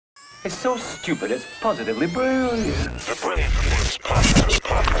It's so stupid, it's positively brilliant. The Brilliant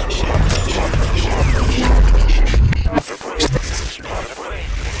Idiots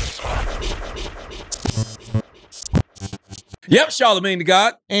Yep, Charlamagne the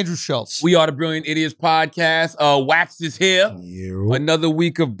God. Andrew Schulz. We are the Brilliant Idiots podcast. Wax is here. Yeah. Another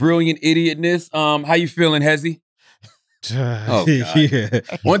week of brilliant idiotness. How you feeling, Hezzy? Oh, God. Yeah.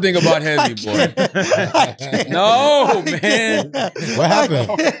 One thing about Hezzy, boy. No, man. What happened?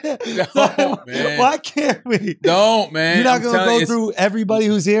 No, man. Why can't we? Don't, man. You're not I'm going to telling go you, through everybody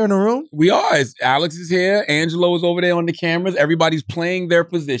who's here in the room? We are. Alex is here. Angelo is over there on the cameras. Everybody's playing their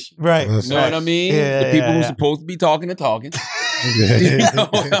position. Right. That's You know what I mean? Yeah, the people who's yeah. supposed to be talking are talking. You know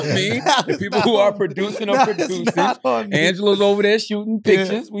what I mean? The people who are producing are producing. Angelo's over there shooting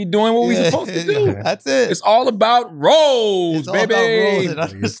pictures. We doing what we supposed to do. That's it. It's all about roles, It's all baby. about roles and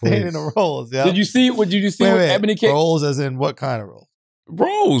understanding the roles. Yeah. Did you see what Ebony K? Roles as in what kind of role?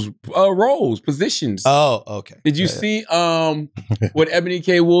 Roles, positions. Oh, okay. Did you see what Ebony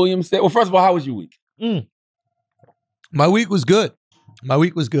K. Williams said? Well, first of all, how was your week? My week was good. My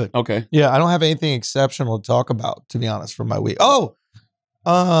week was good. Okay. Yeah, I don't have anything exceptional to talk about, to be honest, for my week. Oh,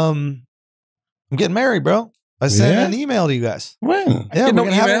 I'm getting married, bro. I sent Yeah? an email to you guys. When? Yeah, we're no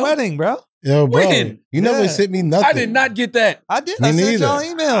gonna have a email? wedding, bro. Yo, bro. When? You never Yeah. sent me nothing. I did not get that. I did. Me I sent neither. y'all an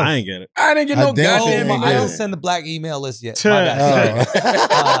email. I ain't get it. I didn't get I no damn goddamn sure didn't I get don't it. send the black email list yet. Sure. My bad.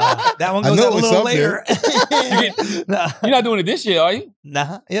 Oh. That one I goes know up a it was little up later. You're not doing it this year, are you?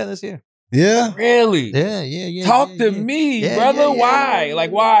 Nah, yeah, this year. Yeah? Really? Yeah. Talk yeah, to yeah. me, Yeah, brother. yeah, yeah. Why?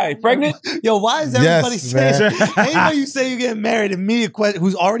 Like, why? Pregnant? Yo, why is Yes, everybody saying? man. Anytime you say you're getting married, immediate question.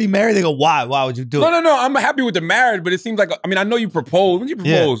 Who's already married? They go, why? Why would you do it? No. I'm happy with the marriage, but it seems like, I mean, I know you proposed. When did you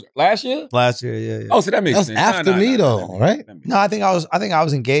propose? Last year? Last year, yeah. Oh, so that makes That's sense. after me, though, right? No, I think I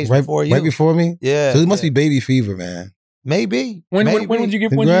was engaged Right before you. Right before me? Yeah. So it must yeah. be baby fever, man. Maybe. When Maybe. would you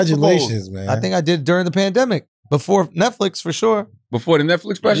get? When did you propose? Congratulations, man. I think I did during the pandemic. Before Netflix, for sure. Before the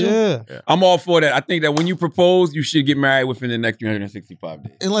Netflix special? Yeah. I'm all for that. I think that when you propose, you should get married within the next 365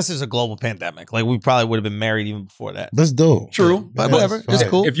 days. Unless there's a global pandemic. Like, we probably would have been married even before that. That's dope. True. But Yeah, whatever. It's fine.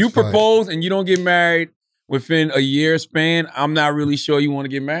 cool. If you It's fine. propose and you don't get married within a year span, I'm not really sure you want to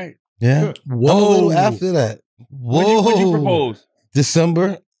get married. Yeah. Whoa. A little after that. Whoa. When you propose?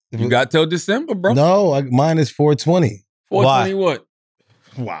 December. You got till December, bro. No, mine is 420. 420 what?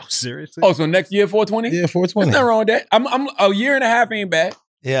 Wow, seriously? Oh, so next year 420? Yeah, There's 420. nothing wrong with that. I'm a year and a half ain't bad.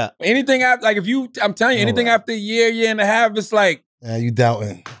 Yeah. Anything after, like, I'm telling you, anything Alright. after a year and a half, it's like, Yeah, you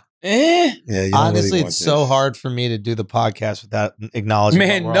doubting. eh. Yeah, you don't Honestly, really want it's this. so hard for me to do the podcast without acknowledging.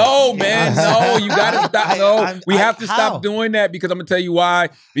 Man, what we're no, on. man, no. You gotta stop. No, we have to how? stop doing that because I'm gonna tell you why.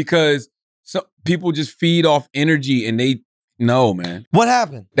 Because some people just feed off energy and no, man. What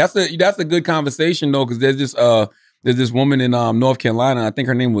happened? That's a good conversation though, because there's this woman in North Carolina. I think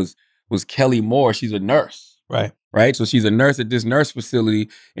her name was Kelly Moore. She's a nurse, Right. right? So she's a nurse at this nurse facility,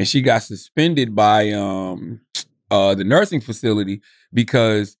 and she got suspended by the nursing facility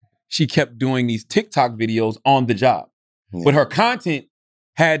because she kept doing these TikTok videos on the job. Yeah. But her content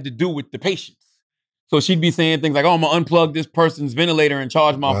had to do with the patients. So she'd be saying things like, oh, I'm going to unplug this person's ventilator and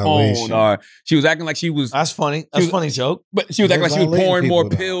charge my Violation. phone. Or she was acting like she was, That's funny. That's a funny joke. but she was acting like she was Violating pouring more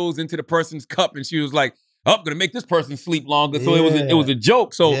people, though. pills into the person's cup. And she was like, oh, I'm going to make this person sleep longer. So Yeah. it was a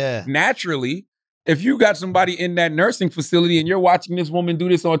joke. So Yeah. naturally, if you got somebody in that nursing facility and you're watching this woman do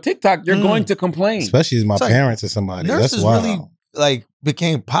this on TikTok, you're going to complain. Especially as my It's like parents or somebody. That's Nurses wild. really like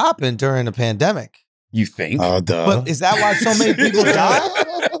became popping during the pandemic. You think? Oh, duh. But is that why so many people die?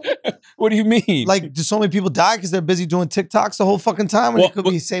 What do you mean? Like, do so many people die because they're busy doing TikToks the whole fucking time when Well, they could but-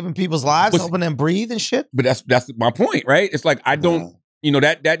 be saving people's lives, but- helping them breathe and shit? But that's my point, right? It's like I don't,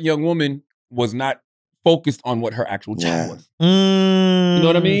 that young woman was not focused on what her actual job Yeah. was. You know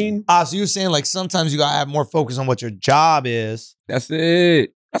what I mean? So you're saying like sometimes you gotta have more focus on what your job is. That's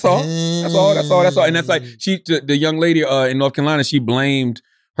it. That's all. That's all. And that's like the young lady in North Carolina, she blamed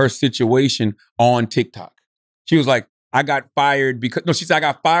her situation on TikTok. She was like, I got fired because she said I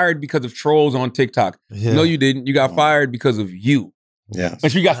got fired because of trolls on TikTok. Yeah. No, you didn't. You got fired because of you. Yeah.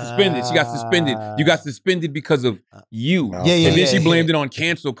 And she got suspended. She got suspended. You got suspended because of you. Yeah, And then she yeah. blamed it on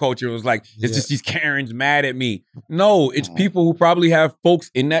cancel culture. It was like, it's Yeah. just these Karens mad at me. No, it's people who probably have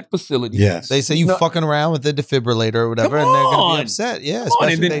folks in that facility. Yes. They say you No. fucking around with the defibrillator or whatever, Come and they're gonna on. be upset. Yeah, Come on. especially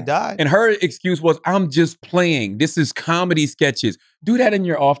And if then- they died. And her excuse was, I'm just playing. This is comedy sketches. Do that in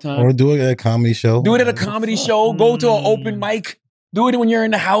your off time. Or do it at a comedy show. Do it at a comedy show. Go to an open mic. Do it when you're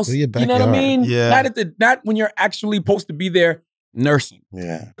in the house. Do your You know what I backyard. mean? Yeah. Not when you're actually supposed to be there nursing.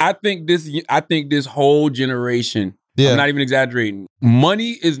 Yeah. I think this whole generation, Yeah. I'm not even exaggerating.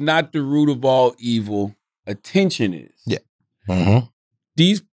 Money is not the root of all evil. Attention is. Yeah. Mm-hmm.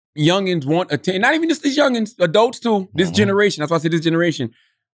 These youngins want attention. Not even just these youngins, adults too. This generation. That's why I said this generation.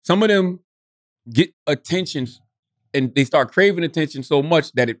 Some of them get attention and they start craving attention so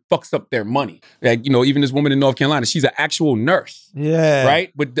much that it fucks up their money. Like, you know, even this woman in North Carolina, she's an actual nurse. Yeah.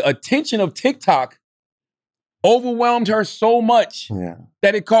 Right? But the attention of TikTok overwhelmed her so much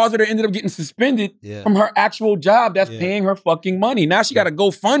that it caused her to end up getting suspended from her actual job that's paying her fucking money. Now she got to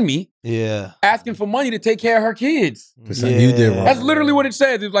GoFundMe asking for money to take care of her kids. You did wrong. That's literally what it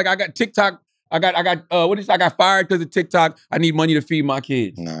says. It's like, I got TikTok. I got fired because of TikTok. I need money to feed my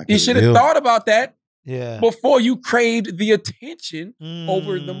kids. You should have thought about that before you craved the attention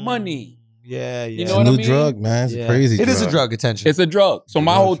over the money. Yeah, You know what I mean? It's a new drug, man. It's a crazy drug. It is a drug, attention. It's a drug. So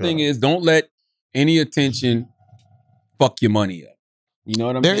my whole thing is, don't let any attention fuck your money up. You know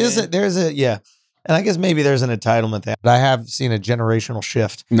what I mean? There's a and I guess maybe there's an entitlement there. But I have seen a generational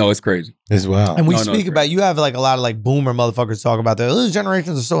shift. No, it's crazy. As well. And we speak about, you have like a lot of like boomer motherfuckers talk about that. Those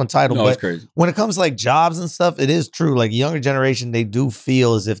generations are so entitled. No, but it's crazy. when it comes to like jobs and stuff, it is true. Like younger generation, they do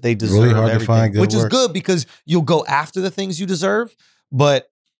feel as if they deserve really hard everything. to find good which work. is good because you'll go after the things you deserve. But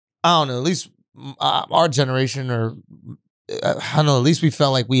I don't know, at least our generation or I don't know, at least we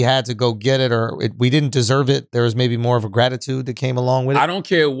felt like we had to go get it or we didn't deserve it. There was maybe more of a gratitude that came along with it. I don't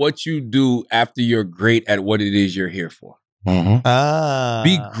care what you do after you're great at what it is you're here for.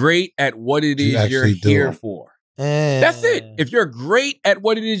 Be great at what it is you're here for. That's it. If you're great at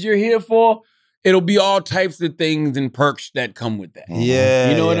what it is you're here for, it'll be all types of things and perks that come with that.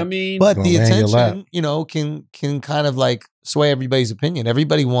 Yeah. You know what I mean? But the attention, you know, can kind of like sway everybody's opinion.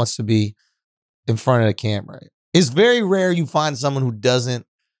 Everybody wants to be in front of the camera. It's very rare you find someone who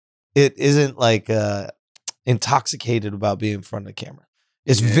isn't like intoxicated about being in front of the camera.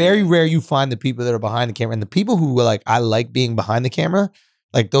 It's very rare you find the people that are behind the camera. And the people who are like, I like being behind the camera,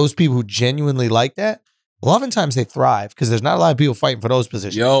 like those people who genuinely like that, oftentimes they thrive because there's not a lot of people fighting for those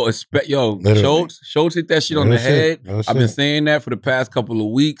positions. Schulz hit that shit on the head. I've been saying that for the past couple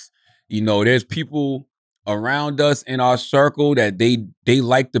of weeks. You know, there's people around us in our circle that they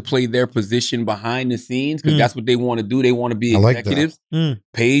like to play their position behind the scenes because that's what they want to do. They want to be executives.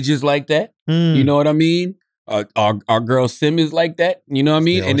 Pages like that. You know what I mean? Our girl Sim is like that. You know what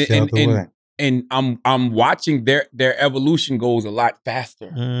I mean? And I'm watching their evolution goes a lot faster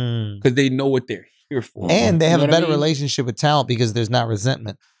because they know what they're here for. And they have a better relationship with talent because there's not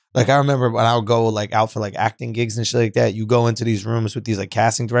resentment. Like I remember when I would go like out for like acting gigs and shit like that, you go into these rooms with these like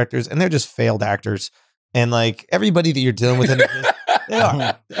casting directors and they're just failed actors. And like everybody that you're dealing with in the business, they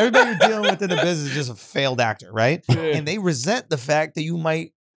are. Everybody you're dealing with in the business is just a failed actor, right? Yeah. And they resent the fact that you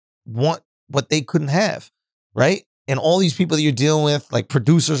might want what they couldn't have, right? And all these people that you're dealing with, like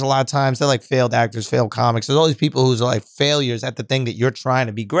producers a lot of times, they're like failed actors, failed comics. There's all these people who's like failures at the thing that you're trying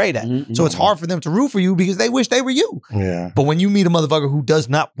to be great at. So it's hard for them to root for you because they wish they were you. Yeah. But when you meet a motherfucker who does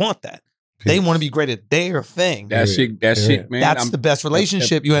not want that, they want to be great at their thing. That shit, man. That's the best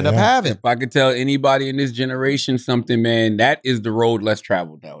relationship you end up having. If I could tell anybody in this generation something, man, that is the road less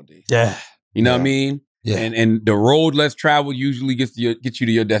traveled nowadays. Yeah. You know what I mean? Yeah. And the road less traveled usually gets you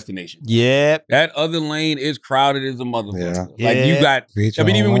to your destination. Yeah. That other lane is crowded as a motherfucker. Yeah. Like you got, I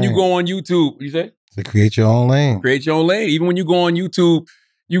mean, even when you go on YouTube, you say? To create your own lane. Create your own lane. Even when you go on YouTube,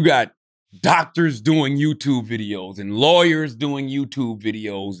 you got doctors doing YouTube videos and lawyers doing YouTube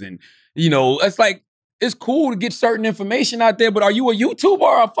videos and you know, it's like, it's cool to get certain information out there, but are you a YouTuber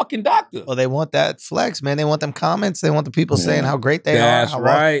or a fucking doctor? Well, they want that flex, man. They want them comments. They want the people saying how great they are. That's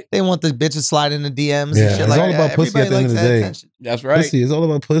right. They want the bitches sliding the DMs and shit like that. It's all about pussy at the end of the day. Attention. That's right. Pussy. It's all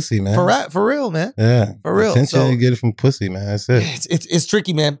about pussy, man. For real, man. Yeah. For real. Attention, you get it from pussy, man. That's it. It's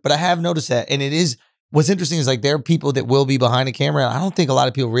tricky, man. But I have noticed that. And it is, what's interesting is like there are people that will be behind the camera. And I don't think a lot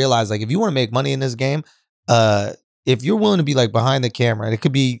of people realize, like, if you want to make money in this game, if you're willing to be like behind the camera, and it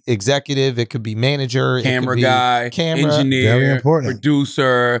could be executive, it could be manager, camera guy, engineer, very important,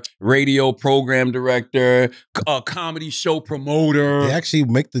 producer, radio program director, comedy show promoter. They actually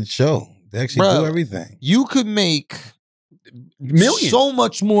make the show. They actually do everything. You could make millions, so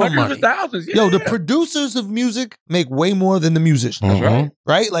much more hundreds money. Of thousands. Yeah. Yo, the producers of music make way more than the musicians. That's right.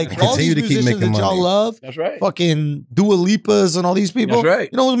 Right? Like all these musicians that y'all love. That's right. Fucking Dua Lipas and all these people. That's right.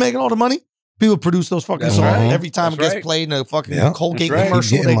 You know who's making all the money? People produce those fucking songs. Every time it gets played in a fucking Colgate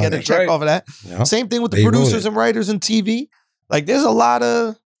commercial, they get a check off of that. Same thing with the producers and writers in TV. Like there's a lot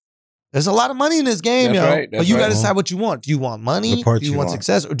of money in this game, yo. But you got to decide what you want. Do you want money? Do you want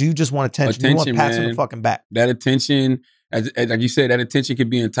success? Or do you just want attention? You want pats on the fucking back. That attention, like you said, that attention could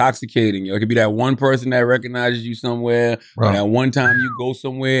be intoxicating. It could be that one person that recognizes you somewhere, or that one time you go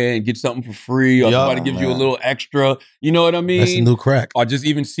somewhere and get something for free, or somebody gives you a little extra. You know what I mean? That's a new crack. Or just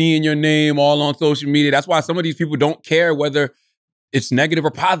even seeing your name all on social media. That's why some of these people don't care whether it's negative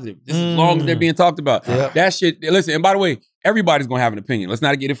or positive, just as long as they're being talked about. That shit, listen, and by the way, everybody's gonna have an opinion. Let's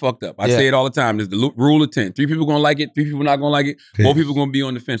not get it fucked up. I say it all the time. There's the rule of 10. 3 people gonna like it, 3 people not gonna like it, 4 people gonna be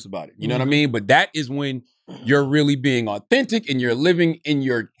on the fence about it. You know what I mean? But that is when you're really being authentic and you're living in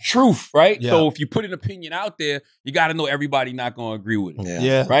your truth, right? So if you put an opinion out there, you gotta know everybody not gonna agree with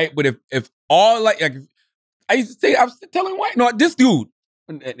it. Right? But if all like I used to say, I was telling White, no, this dude,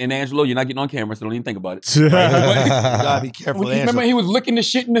 and Angelo, you're not getting on camera, so don't even think about it. You gotta be careful. Remember, he was licking the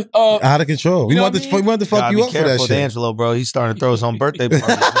shit in the out of control. We want to fuck you up for that shit. Angelo, bro, he's starting to throw his own birthday parties.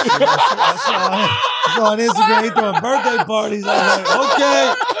 I saw on Instagram, he throwing birthday parties. I was like,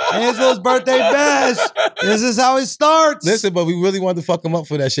 okay, Angelo's birthday bash. This is how it starts. Listen, but we really wanted to fuck him up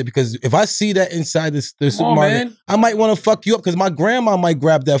for that shit because if I see that inside the supermarket, I might want to fuck you up because my grandma might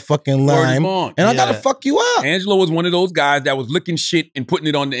grab that fucking lime and I gotta fuck you up. Angelo was one of those guys that was licking shit and putting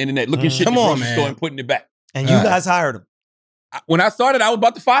it on the internet, looking shit in the grocery store and putting it back. And you guys hired him. When I started, I was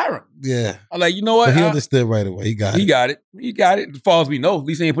about to fire him. Yeah. I was like, you know what? But he understood right away. He got it. He got it. As far as we know, at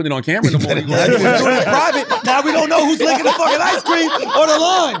least he ain't putting it on camera no more. Doing it private. Now we don't know who's licking the fucking ice cream or the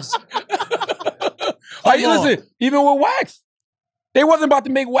limes. Listen, even with Wax, they wasn't about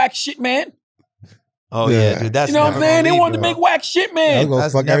to make Wax shit, man. Oh yeah, dude. That's you know what I'm saying. They wanted to make Wax shit, man. I'm gonna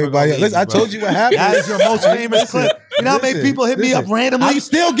fuck everybody up. Listen, I told you what happened. That is your most famous clip. You know how many people hit me up randomly? I'm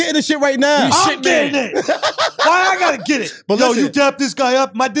still getting the shit right now. I'm getting it. Why I gotta get it? But yo, you tap this guy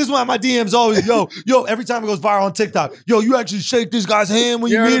up. This is why my DM's always yo. Every time it goes viral on TikTok, yo, you actually shake this guy's hand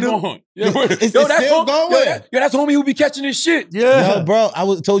when you meet him. It's still going. That's homie who be catching this shit. Yeah, no, bro.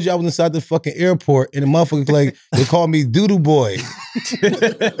 Told you I was inside the fucking airport and the motherfucker like they called me Doodle Boy.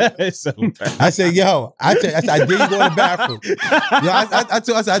 So bad. I said, yo, I dare you go in the bathroom. Yo,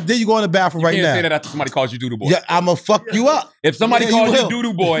 I said, I dare you go in the bathroom right now. You can't say that after somebody calls you Doodle Boy. Yeah, I'ma fuck you up. If somebody calls you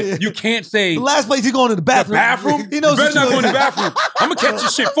Doodle Boy, you can't say the last place he's going to the bathroom. The bathroom? He knows you better not go in the bathroom. I'm gonna catch your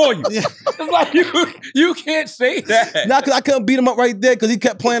shit for you. It's like you can't say that. Nah, cause I couldn't beat him up right there because he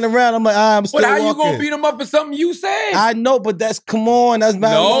kept playing around. I'm like, I'm still walking. But how you gonna beat him up for something you said? I know, but that's that's not.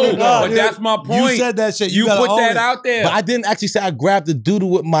 No, but that's my point. You said that shit. You put that out there. But I didn't actually say I grabbed the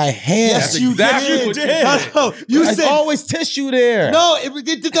doodle with my hand. Yes, you did. No, you said always tissue there. No,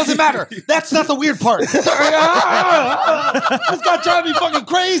 it doesn't matter. That's not the weird part. This guy trying to be fucking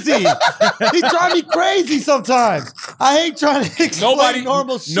crazy. He trying to be crazy sometimes. I hate trying to explain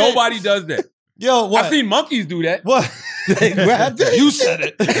normal shit. Nobody does that. Yo, what? I've seen monkeys do that. What? They grabbed it. You said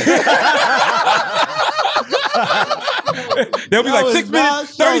it. They'll be like 6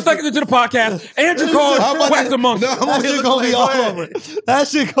 minutes, 30 seconds into the podcast. Andrew calls Wax a monkey. That shit gonna be all over. That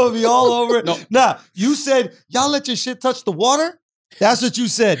shit gonna be all over. Nah, you said y'all let your shit touch the water. That's what you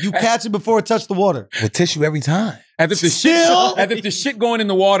said. You catch it before it touched the water. With tissue every time. As if the shit going in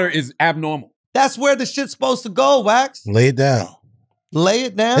the water is abnormal. That's where the shit's supposed to go, Wax. Lay it down. Lay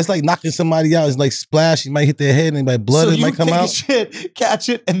it down. It's like knocking somebody out. It's like splash. You might hit their head and like blood might come out. Shit, catch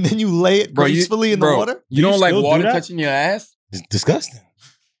it, and then you lay it gracefully in the water. You don't like water touching your ass? It's disgusting.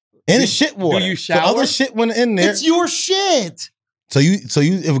 And it's shit water. Do you shower? The other shit went in there. It's your shit. So you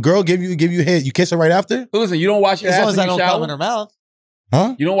if a girl give you head, you kiss her right after? But listen, you don't wash your ass when you shower? As long as I don't come in her mouth.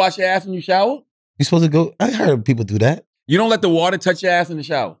 Huh? You don't wash your ass when you shower? You supposed to go. I heard people do that. You don't let the water touch your ass in the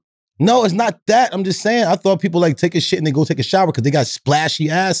shower? No, it's not that. I'm just saying. I thought people like take a shit and they go take a shower because they got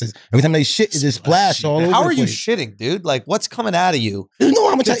splashy asses. Every time they shit, it just splash all over. How are you shitting, dude? Like, what's coming out of you? You know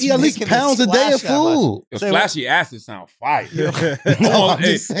how much I eat? At least pounds a day of food. Your splashy asses sound fire. No,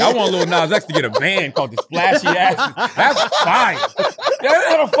 I want Lil Nas X to get a band called the Splashy Asses. That's fire. That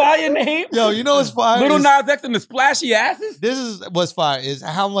have a fire name? Yo, you know what's fire? Lil Nas X and the Splashy Asses? This is what's fire is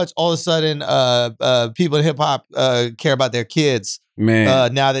how much all of a sudden people in hip hop care about their kids.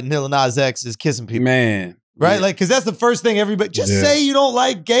 Man, now that Lil Nas X is kissing people, man, right? Like, because that's the first thing everybody just say you don't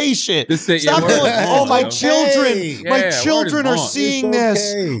like gay shit. Stop doing. Oh, my children, my children are seeing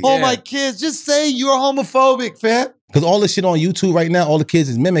this. Oh, my kids, just say you're homophobic, fam. Because all this shit on YouTube right now, all the kids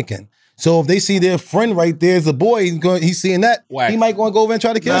is mimicking. So if they see their friend right there as a boy, he's seeing that, he might go over and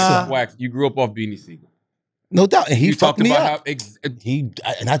try to kiss him. Wax, you grew up off Beanie Siegel. No doubt, and he fucked me up.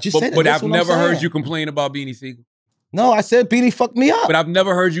 And I just said that. But I've never heard you complain about Beanie Siegel. No, I said Beanie fucked me up. But I've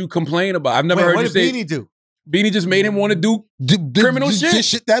never heard you complain about. I've never heard you say. What did Beanie do? Beanie just made him want to do criminal shit. The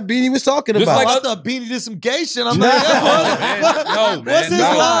shit that Beanie was talking about. Like, I thought Beanie did some gay shit. I'm like, what's his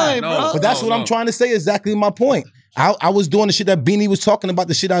line, bro? But that's what I'm trying to say. Exactly my point. I was doing the shit that Beanie was talking about.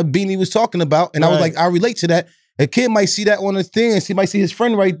 The shit that Beanie was talking about, and I was like, I relate to that. A kid might see that on the thing, and he might see his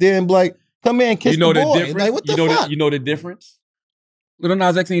friend right there, and be like, "Come here and kiss the boy." Difference? Like, what the fuck? You know the difference? Lil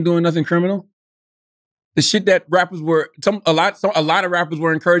Nas X ain't doing nothing criminal. The shit that rappers were a lot of rappers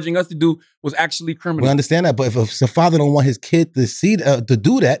were encouraging us to do was actually criminal. We understand that, but if a father don't want his kid to see to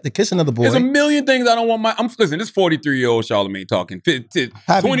do that, to kiss another boy, there's a million things I don't want my. Listen, this 43-year-old Charlamagne talking.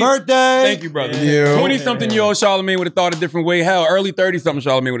 Happy birthday! Thank you, brother. 20-something-year-old Charlamagne would have thought a different way. Hell, early 30-something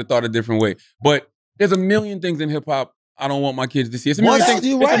Charlamagne would have thought a different way. But there's a million things in hip hop I don't want my kids to see. It's a million things.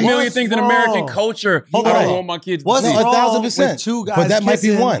 It's a million things in American culture I don't want my kids to see. 1,000%. Two guys but that might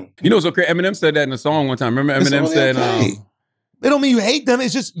be one. You know what's so crazy? Eminem said that in a song one time. Remember Eminem said, It don't mean you hate them.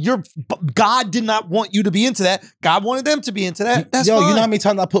 It's just God did not want you to be into that. God wanted them to be into that. That's fine. You know how many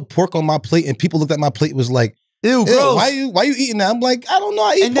times I put pork on my plate and people looked at my plate and was like, ew, gross. Why you eating that? I'm like, I don't know.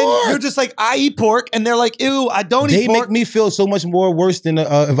 I eat pork. And then you're just like, I eat pork. And they're like, ew, I don't eat pork. They make me feel so much more worse than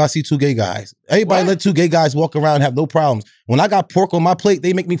if I see two gay guys. Everybody let two gay guys walk around and have no problems. When I got pork on my plate,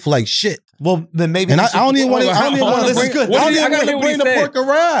 they make me feel like shit. Well, then maybe. And I don't even want to bring the pork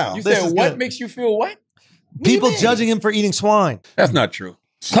around. You said what makes you feel what? People judging him for eating swine. That's not true.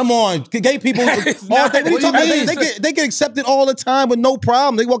 Come on, gay people. They get accepted all the time with no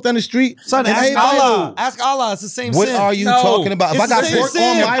problem. They walk down the street. Son, ask Allah. Ask Allah. It's the same what sin. Are you talking about? If I got pork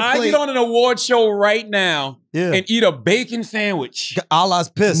on my plate, I get on an award show right now and eat a bacon sandwich. Allah's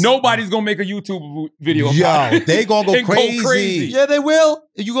pissed. Nobody's gonna make a YouTube video. Yo, they gonna go crazy. Yeah, they will.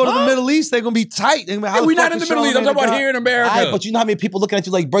 If you go to the Middle East, they're gonna be tight. We're not in the Middle East. I'm talking about here in America. But you know how many people looking at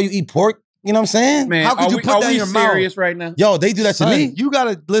you like, bro, you eat pork? You know what I'm saying? Man, how could you put that in your mouth? Serious right now? Yo, they do that to me. You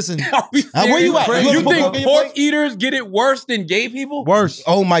gotta listen. Where you at? You think pork eaters get it worse than gay people? Worse.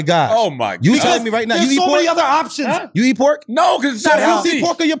 Oh my God. Oh my God. You telling me right now? There's You eat so pork? many other options. Huh? You eat pork? No, because it's not healthy. You see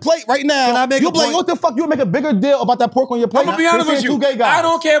pork on your plate right now. You'll be like, what the fuck? You'll make a bigger deal about that pork on your plate. I'm gonna be honest with you. I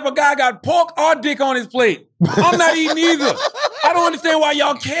don't care if a guy got pork or dick on his plate. I'm not eating either. I don't understand why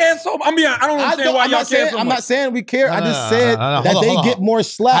y'all care so much. I don't understand why y'all care so much. I'm not saying we care. I just said that they get more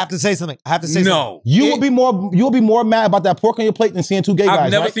slack. I have to say something. No. You'll be more mad about that pork on your plate than seeing two gay guys.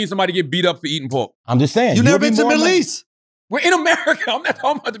 I've never seen somebody get beat up for eating pork. I'm just saying. You've never been to the Middle East? We're in America. I'm not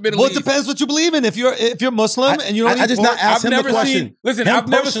talking about the Middle East. Well, it depends what you believe in. If you're Muslim and you don't eat pork,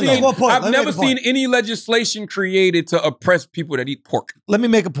 I've never seen any legislation created to oppress people that eat pork. Let me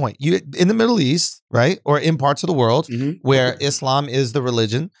make a point. In the Middle East, right, or in parts of the world where Islam is the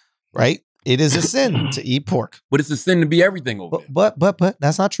religion, right? It is a sin to eat pork. But it's a sin to be everything over there. But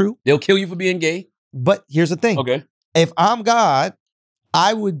that's not true. They'll kill you for being gay. But here's the thing. Okay. If I'm God,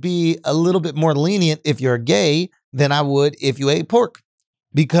 I would be a little bit more lenient if you're gay than I would if you ate pork.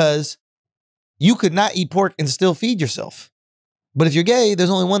 Because you could not eat pork and still feed yourself. But if you're gay, there's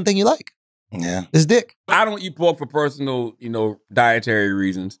only one thing you like. Yeah. It's dick. I don't eat pork for personal, dietary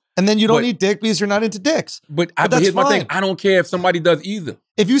reasons. And then you don't eat dick because you're not into dicks. But here's my thing. I don't care if somebody does either.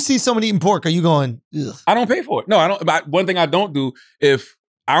 If you see somebody eating pork, are you going, ugh? I don't pay for it. No, I don't. But one thing I don't do, if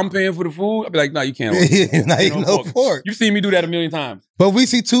I'm paying for the food, I'll be like, no, you can't. You're not eating no pork. You've seen me do that a million times. But we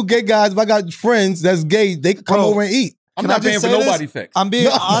see two gay guys. If I got friends that's gay, they can come over and eat. I'm not paying for nobody's sex. I'm being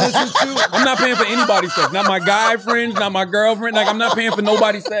honest with you. I'm not paying for anybody's sex. Not my guy friends, not my girlfriend. Like, I'm not paying for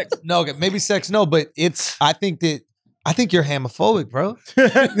nobody's sex. No, okay, maybe sex, no, but I think you're homophobic, bro.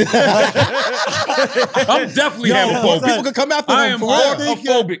 I'm definitely homophobic. People can come after I him. am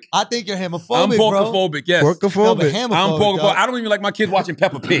porkophobic. I think you're homophobic, I'm porkophobic, yes. Porkophobic. No, I'm porkophobic. I don't even like my kids watching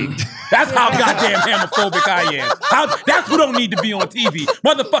Peppa Pig. That's how goddamn homophobic I am. That's who don't need to be on TV.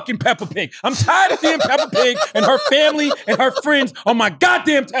 Motherfucking Peppa Pig. I'm tired of seeing Peppa Pig and her family and her friends on my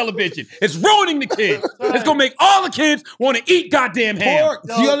goddamn television. It's ruining the kids. It's gonna make all the kids want to eat goddamn ham. Pork.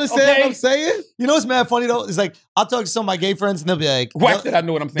 Do you understand what I'm saying? You know what's mad funny though? It's like, I'll talk to some of my gay friends and they'll be like, Whack that I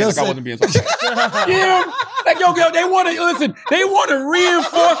know what I'm saying. Like I wasn't being so yeah. Like, yo, they want to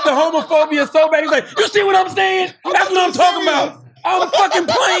reinforce the homophobia so bad. He's like, you see what I'm saying? That's what I'm talking about. I'm fucking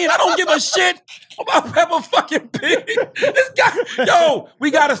playing. I don't give a shit about Peppa fucking Pig. This guy, yo, we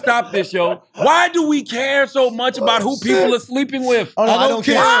gotta stop this, yo. Why do we care so much about who people are sleeping with? Oh, no, I don't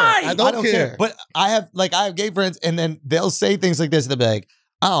care. Why? I don't care. But I have gay friends and then they'll say things like this. They'll be like,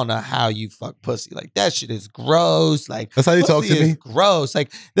 I don't know how you fuck pussy. Like, that shit is gross. Like, that's how they talk to me. Gross.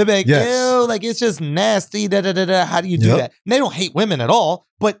 Like, they'll be like, ew, like, it's just nasty. Da, da, da, da. How do you do that? And they don't hate women at all,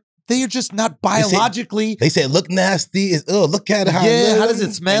 but they are just not biologically. They say look nasty. Look at it. How does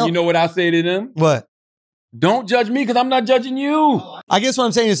it smell? And you know what I say to them? What? Don't judge me because I'm not judging you. I guess what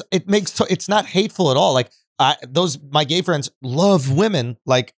I'm saying is it's not hateful at all. Like, my gay friends love women.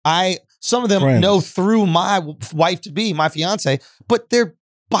 Like, some of them know through my wife to be, my fiance, but they're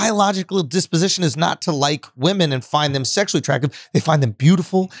biological disposition is not to like women and find them sexually attractive. They find them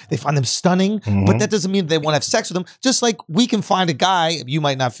beautiful. They find them stunning. But that doesn't mean they want to have sex with them. Just like we can find a guy, you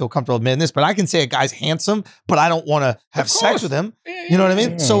might not feel comfortable admitting this, but I can say a guy's handsome, but I don't want to have sex with him. You know what I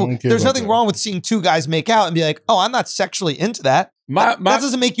mean? So there's nothing wrong with seeing two guys make out and be like, oh, I'm not sexually into that. That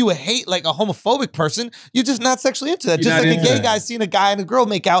doesn't make you a homophobic person. You're just not sexually into that. Just like a gay guy seeing a guy and a girl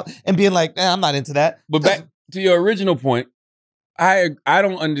make out and being like, I'm not into that. But back to your original point, I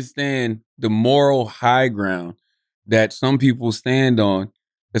don't understand the moral high ground that some people stand on,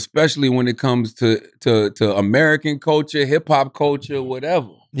 especially when it comes to American culture, hip hop culture,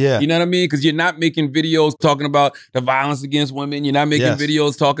 whatever. Yeah. You know what I mean? Because you're not making videos talking about the violence against women. You're not making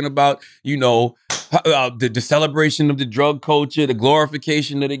videos talking about, the celebration of the drug culture, the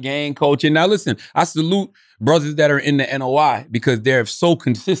glorification of the gang culture. Now, listen, I salute brothers that are in the NOI because they're so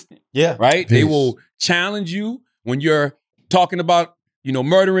consistent. Yeah. Right? Peace. They will challenge you when you're talking about,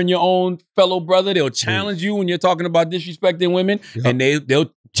 murdering your own fellow brother. They'll challenge you when you're talking about disrespecting women. Yep. And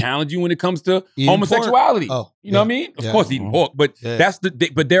they'll challenge you when it comes to homosexuality. You know what I mean? Of course, eating pork, but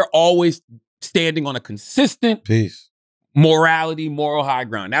but they're always standing on a consistent morality, moral high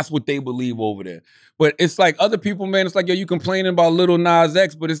ground. That's what they believe over there. But it's like other people, man, it's like, yo, you complaining about Lil Nas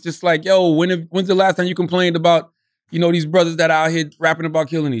X, but it's just like, yo, when's the last time you complained about, these brothers that are out here rapping about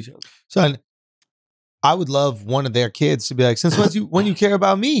killing each other? Son, I would love one of their kids to be like, since when you care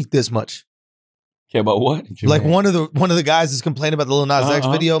about me this much? Care about what? Like one of the guys is complaining about the Lil Nas X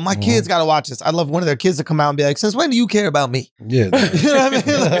video. My kids got to watch this. I'd love one of their kids to come out and be like, since when do you care about me? Yeah. You know what I mean?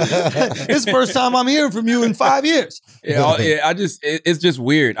 It's the first time I'm hearing from you in 5 years. It's just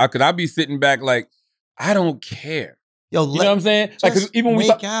weird. I'd be sitting back like, I don't care. Yo, you know what I'm saying? Like, even when we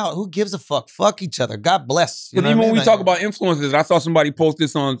talk out, who gives a fuck? Fuck each other. God bless. Even when we talk about influencers, I saw somebody post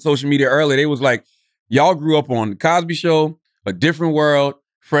this on social media earlier. They was like, y'all grew up on The Cosby Show, A Different World,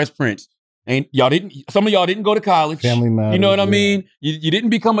 Fresh Prince. Some of y'all didn't go to college. Family Matters. You know what I mean? You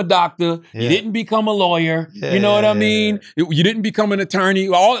didn't become a doctor. You didn't become a lawyer. You know what I mean? You didn't become an attorney.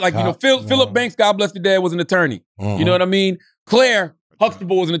 Philip Banks, God bless the dead, was an attorney. You know what I mean? Claire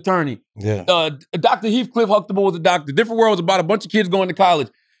Huxtable was an attorney. Dr. Heathcliff Huxtable was a doctor. Different World was about a bunch of kids going to college.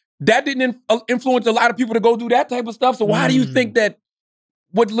 That didn't influence a lot of people to go do that type of stuff. So why do you think that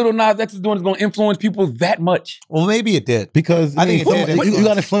what Lil Nas X is doing is going to influence people that much? Well, maybe it did. Because I think you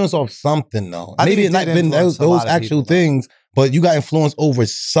got influence off something, though. Maybe it's not been those actual things, but you got influence over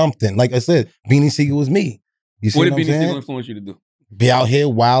something. Like I said, Beanie Siegel was me. You see what what did I'm Beanie saying? Siegel influence you to do? Be out here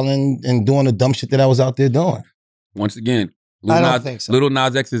wilding and doing the dumb shit that I was out there doing. Once again, I don't think so. Lil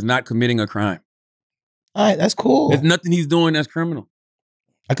Nas X is not committing a crime. All right, that's cool. There's nothing he's doing that's criminal.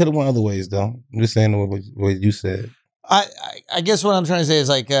 I could have went other ways, though. I'm just saying what you said. I guess what I'm trying to say is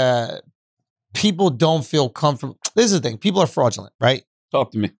like people don't feel comfortable. This is the thing. People are fraudulent, right?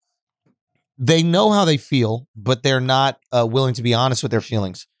 Talk to me. They know how they feel, but they're not willing to be honest with their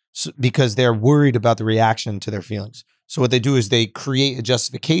feelings because they're worried about the reaction to their feelings. So what they do is they create a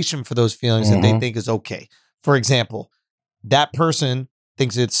justification for those feelings that they think is okay. For example, that person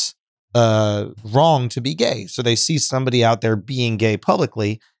thinks it's wrong to be gay. So they see somebody out there being gay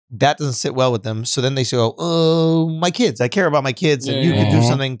publicly. That doesn't sit well with them. So then they say, oh, my kids. I care about my kids and you can do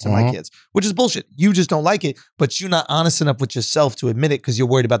something to my kids, which is bullshit. You just don't like it, but you're not honest enough with yourself to admit it because you're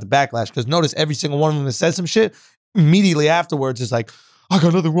worried about the backlash. Because notice every single one of them that says some shit, immediately afterwards is like, I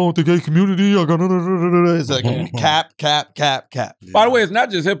got nothing wrong with the gay community. I got it's like cap. By the way, it's not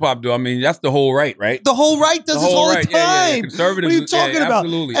just hip hop, though. I mean, that's the whole right? The whole right does this all the time. Yeah. Conservatives. What are you talking about?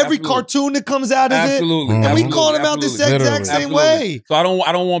 Every cartoon that comes out is it? And we call them out this exact same way. So I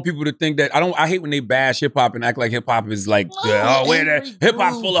don't want people to think that I hate when they bash hip hop and act like hip hop is like hip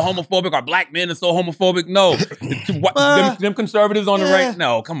hop's full of homophobic or black men are so homophobic. No, them conservatives on the right.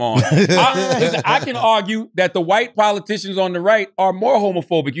 No, come on. I can argue that the white politicians on the right are more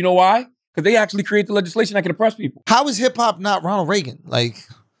homophobic. You know why? Because they actually create the legislation that can oppress people. How is hip hop not Ronald Reagan? Like,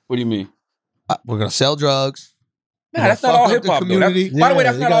 what do you mean? We're gonna sell drugs. Nah, that's not all hip hop. By the way,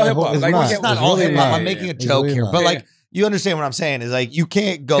 that's not all hip hop. Like, it's not all hip hop. I'm making a joke here, but like, you understand what I'm saying? Is like you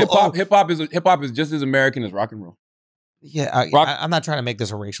can't go. Hip hop is just as American as rock and roll. Yeah, I'm not trying to make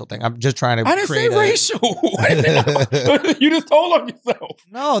this a racial thing. I'm just trying to. I didn't say racial. You just told on yourself.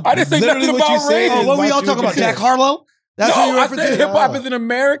 No, I didn't say nothing about race. What were y'all talking about? Jack Harlow? That's what I said hip hop is an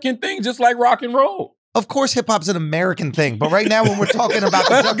American thing, just like rock and roll. Of course, hip hop's an American thing, but right now when we're talking about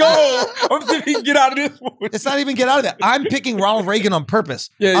let's go, I'm saying get out of this one. It's not even get out of that. I'm picking Ronald Reagan on purpose.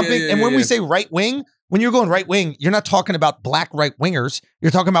 And when we say right wing, when you're going right wing, you're not talking about black right wingers.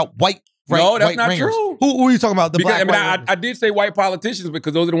 You're talking about white No, that's not wingers. true. Who are you talking about? The Because, black. I did say white politicians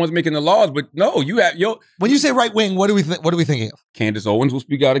because those are the ones making the laws. But no, you have when you say right wing, what are we thinking of? Candace Owens will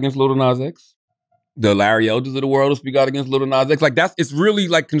speak out against Lil Nas X. The Larry Elders of the world will speak out against Lil Nas X. Like it's really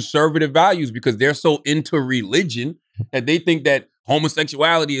like conservative values because they're so into religion that they think that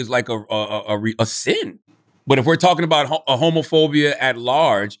homosexuality is like a sin. But if we're talking about a homophobia at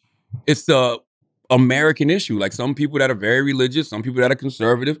large, it's the American issue. Like some people that are very religious, some people that are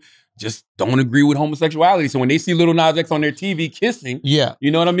conservative, just don't agree with homosexuality. So when they see Lil Nas X on their TV kissing, yeah,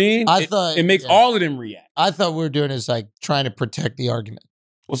 you know what I mean? It makes all of them react. I thought we were doing is like trying to protect the argument.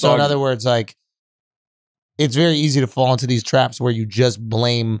 What's so in other words, like it's very easy to fall into these traps where you just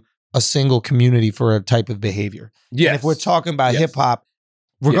blame a single community for a type of behavior. Yes. And if we're talking about hip hop,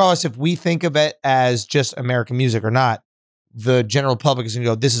 regardless if we think of it as just American music or not, the general public is going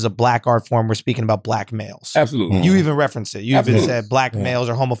to go, this is a black art form. We're speaking about black males. Absolutely. You even referenced it. You even said black males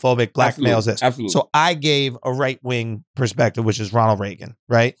are homophobic, black males this. Absolutely. So I gave a right-wing perspective, which is Ronald Reagan,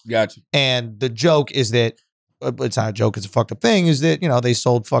 right? Gotcha. And the joke is that, it's not a joke, it's a fucked up thing, is that, they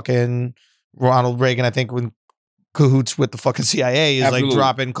sold fucking Ronald Reagan, I think, when cahoots with the fucking CIA is like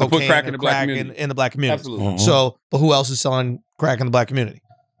dropping cocaine put crack in and the black crack in the black community. Absolutely. So, but who else is selling crack in the black community?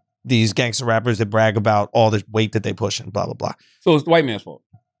 These gangster rappers that brag about all this weight that they push and blah, blah, blah. So it's the white man's fault.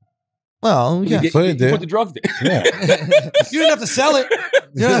 Well, yeah. Put it there. Put the drugs there. Yeah. You didn't have to sell it.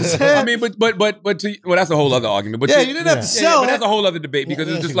 You know what I'm saying? I mean, well, that's a whole other argument. But you didn't have to sell but it. that's a whole other debate because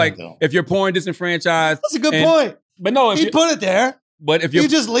it's just like if you're poor and disenfranchised. That's a good point. But no, if you put it there. But if you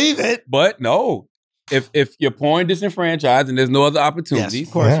just leave it. But no, if you're poor and disenfranchised and there's no other opportunities, yes,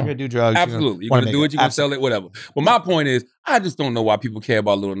 of course you're gonna do drugs. Absolutely, you're gonna do it. You're gonna sell it, whatever. But my point is, I just don't know why people care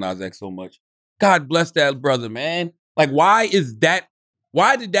about Lil Nas X so much. God bless that brother, man. Like, why did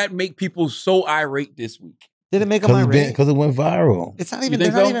that make people so irate this week? Did it make them irate? Because it went viral. It's not even.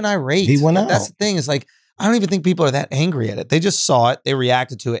 They're not even irate. He went out. That's the thing. It's like I don't even think people are that angry at it. They just saw it. They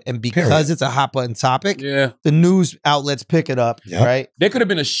reacted to it, and because it's a hot button topic, the news outlets pick it up. Yep. Right? There could have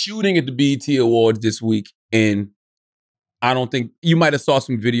been a shooting at the BET Awards this week, and I don't think you might have saw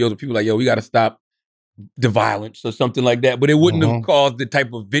some videos of people like, "Yo, we got to stop the violence" or something like that, but it wouldn't have caused the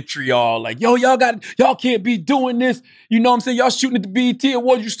type of vitriol like, "Yo, y'all can't be doing this." You know what I'm saying? Y'all shooting at the BET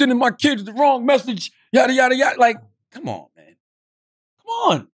Awards, you're sending my kids the wrong message, yada yada yada. Like, come on, man. Come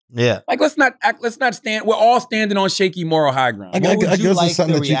on. Yeah. Like, let's not stand. We're all standing on shaky moral high ground. What would you like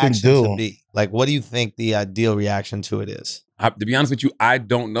the reaction to be? Like, what do you think the ideal reaction to it is? To be honest with you, I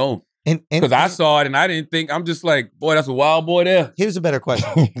don't know. Because I saw it and I didn't think, I'm just like, boy, that's a wild boy there. Here's a better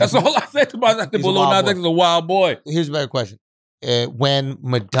question. That's all I said to myself. Lil Nas X is a wild boy. Here's a better question. When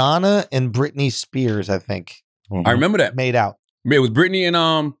Madonna and Britney Spears, I think. I remember that. Made out. It was Britney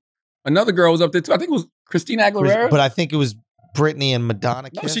and another girl was up there too. I think it was Christina Aguilera. But I think it was Britney and Madonna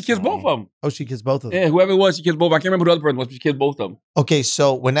kissed. No, she kissed both of them. Oh, she kissed both of them. Yeah, whoever it was, she kissed both. I can't remember who the other person was, but she kissed both of them. Okay,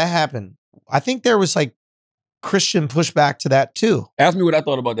 so when that happened, I think there was like Christian pushback to that too. Ask me what I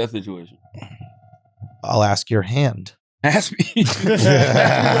thought about that situation. I'll ask your hand. Ask me.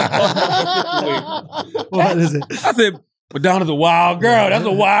 What is it? I said, Madonna's a wild girl. That's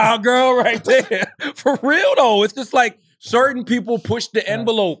a wild girl right there. For real though. It's just like certain people push the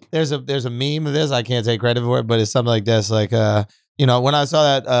envelope. There's a meme of this. I can't take credit for it, but it's something like this. Like, when I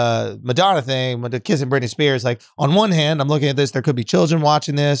saw that Madonna thing with the kissing Britney Spears, like on one hand, I'm looking at this, there could be children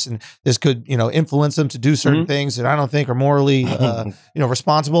watching this, and this could, influence them to do certain things that I don't think are morally,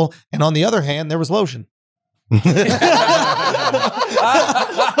 responsible. And on the other hand, there was lotion.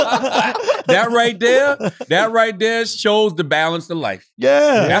 That right there shows the balance of life.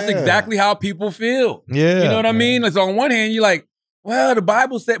 Yeah. That's exactly how people feel. Yeah. You know what I mean? It's on one hand, you're like, well, the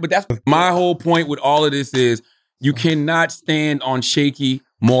Bible said, but that's my whole point with all of this is you cannot stand on shaky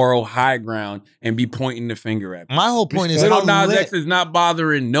moral high ground and be pointing the finger at me. My whole point is Lil Nas X is not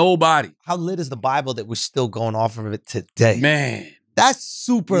bothering nobody. How lit is the Bible that we're still going off of it today? Man. That's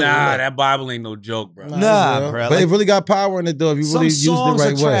super lit. That Bible ain't no joke, bro. Nah, bro. But it really got power in it, though, if you really use it the right way. Some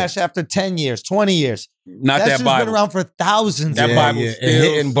songs are trash after 10 years, 20 years. Not that Bible. That's been around for thousands. That Bible still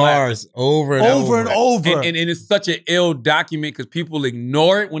hitting bars over and over. And it's such an ill document because people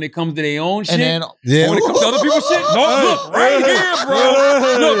ignore it when it comes to their own shit. And then, when it comes to other people's shit, look right here,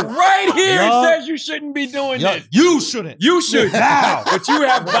 bro. Look right here. It says you shouldn't be doing this. You shouldn't. You should. Thou. But you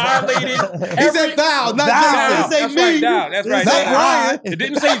have violated. He said thou, not thou. He said me. That's right. Not Brian. It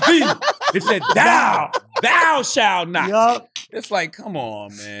didn't say thee. It said thou. Thou shalt not. Yup. It's like, come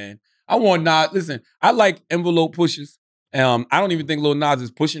on, man. I want Nas. Listen, I like envelope pushes. I don't even think Lil Nas is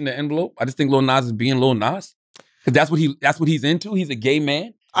pushing the envelope. I just think Lil Nas is being Lil Nas because that's what he's into. He's a gay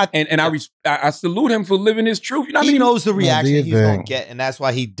man, I salute him for living his truth. You know, he knows the reaction he's gonna get, and that's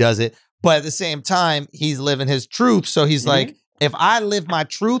why he does it. But at the same time, he's living his truth. So he's like, if I live my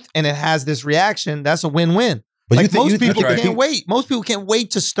truth and it has this reaction, that's a win-win. But like you think, most people right. can't wait. Most people can't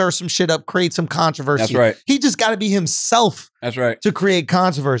wait to stir some shit up, create some controversy. That's right. He just got to be himself That's right. to create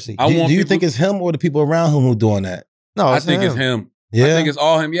controversy. I do want you people- think it's him or the people around him who doing that? No, I think it's him. Yeah. I think it's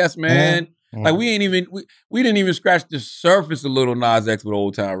all him. Yes, man. Mhm. Like we didn't even scratch the surface of Lil Nas X with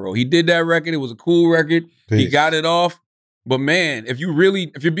Old Town Road. He did that record. It was a cool record. He Peace. got it off. But man, if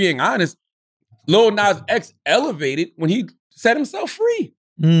you're being honest, Lil Nas X elevated when he set himself free.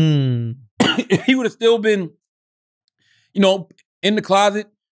 If he would have still been, in the closet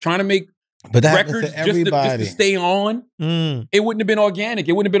trying to make But that happens records to just everybody. to stay on, it wouldn't have been organic.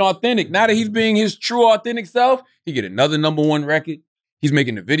 It wouldn't have been authentic. Now that he's being his true authentic self, he get another #1 record. He's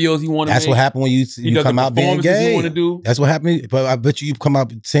making the videos he want to make. That's what happened when you does come the out being performances he gay. wanna do. That's what happened. But I bet you come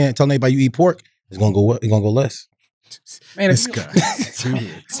out telling everybody you eat pork, it's gonna go less. Man, This guy is too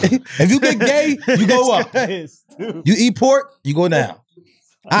weird. If you get gay, you go up. You eat pork, you go down.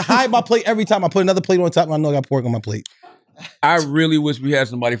 I hide my plate every time I put another plate on top and I know I got pork on my plate. I really wish we had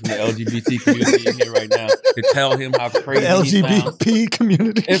somebody from the LGBT community in here right now to tell him how crazy he sounds. LGBT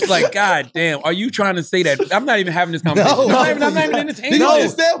community. It's like, God damn, are you trying to say that? I'm not even having this conversation. No. I'm not even entertaining You this.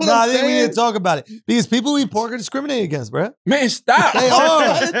 understand what Nah, I'm I think we saying? need to talk about it. Because people who eat pork are discriminated against, bro. Man, stop. They I'm are.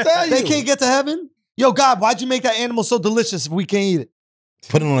 trying to tell They you. can't get to heaven. Yo, God, why'd you make that animal so delicious if we can't eat it?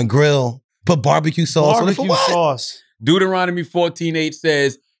 Put it on a grill, put barbecue sauce on it for Barbecue what? sauce. Deuteronomy 14:8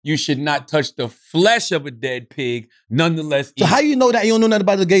 says, you should not touch the flesh of a dead pig, nonetheless So eat. how you know that you don't know nothing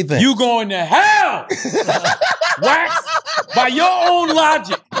about the gay thing? You going to hell, Wax, by your own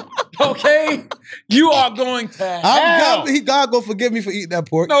logic, okay? You are going to hell. God gonna forgive me for eating that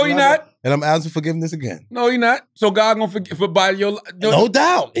pork. No, he not. And I'm asking forgiveness again. No, you're not. So God gonna forgive for by your No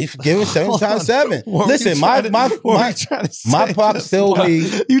doubt. He forgiven 7 times 7. What were Listen, you my trying to say? my pops told me.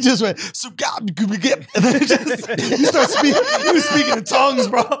 You just went, so God, could we get, and then you start speaking, you were speaking in tongues,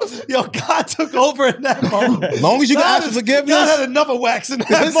 bro. Yo, God took over in that moment. As long as you can ask for forgiveness. God had enough of wax in that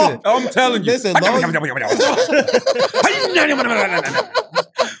Listen, moment. I'm telling you. Listen,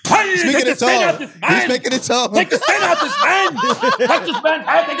 Take the sin out this man. He's making it tough. Take the sin out this man. Touch this man.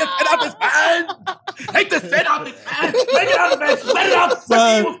 Take the sin out this man. Take the sin out this man. Take it out of this man. Let it out. Let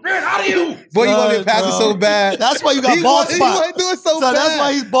the evil spirit out of you. Boy, you want to be a pastor so bad. That's why you got He bald want- spot. He want to do it so bad. That's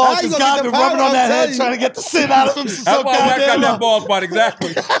why he's bald, How you because gonna God get been the rubbing power? on that I'm head telling trying to get the sin out of him. That's So why Wax got goddamn that long. bald spot.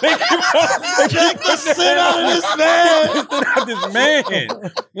 Exactly. Get the sin out of this man. Sin out this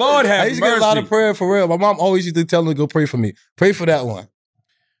man. Lord have I used to mercy. get a lot of prayer for real. My mom always used to tell me to go pray for me. Pray for that one.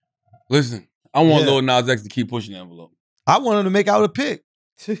 Listen, I want Yeah. Lil Nas X to keep pushing the envelope. I want him to make out a pig.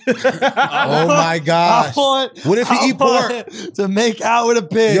 Oh my gosh. What if he eat pork? To make out with a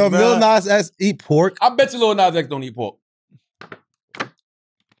pig. Yo, bro. Lil Nas X eat pork. I bet you Lil Nas X don't eat pork.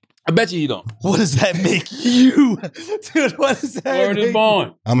 I bet you he don't. What does that make you? Dude, what does that Word is make?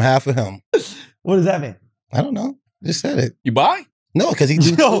 born. I'm half of him. What does that mean? I don't know. Just said it. You buy? No, because he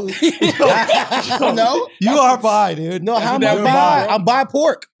do. Yo, No, you are bi, dude. no. How am That's I what buy? that I'm buy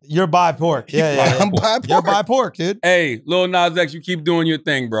pork. You're bi pork. Yeah. I'm buy pork. You're bi pork, dude. Hey, Lil Nas X, you keep doing your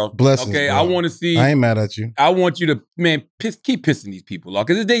thing, bro. Blessings, Okay, bro. I want to see. I ain't mad at you. I want you to, man, keep pissing these people off.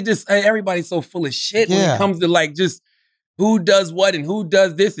 Because they just, everybody's so full of shit when Yeah. it comes to like just who does what and who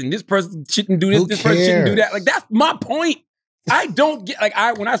does this and this person shouldn't do this, Who this person shouldn't do cares? that. Like, that's my point. I don't get,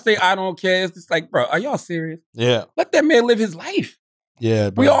 like, when I say I don't care, it's just like, bro, are y'all serious? Yeah. Let that man live his life. Yeah,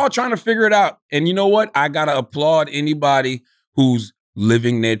 bro. We all trying to figure it out. And you know what? I got to applaud anybody who's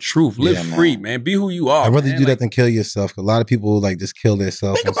living their truth. Live Yeah, man. free, man. Be who you are. I'd rather man. do Like, that than kill yourself. 'Cause a lot of people like just kill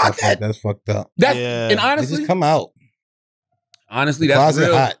themselves Think and about stuff like that. that's fucked up. That's, Yeah. and They honestly, just come out. honestly, The that's closet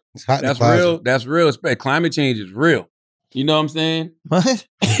real. hot. It's hot in That's the closet. real. That's real. Climate change is real. You know what I'm saying? What?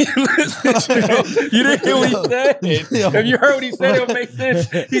 Listen, you didn't hear what he said. Yo. If you heard what he said, it'll make sense.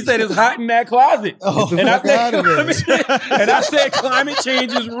 He said it's hot in that closet. Oh, Get the fuck out of there. Climate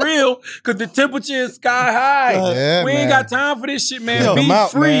change is real because the temperature is sky high. Yeah, we ain't man. got time for this shit, man. Yo, Be come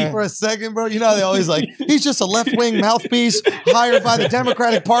out, free. man. For a second, bro. You know how they always like, he's just a left-wing mouthpiece hired by the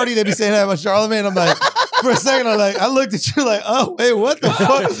Democratic Party. They be saying that about Charlamagne. I'm like, for a second, I looked at you like, oh, wait, what the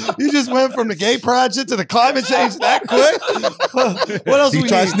fuck? You just went from the gay project to the climate change that quick? What else He do we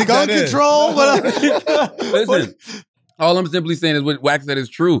tried need? to sneak Gun that in. control? What else? Listen, all I'm simply saying is what Wax said is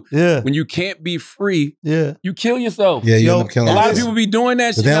true. Yeah. When you can't be free, Yeah. you kill yourself. Yeah, you Yo, end up killing A lot of yourself. people be doing that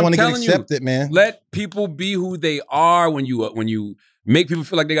But shit. they don't I'm want to get telling you. accepted, man. Let people be who they are. When you make people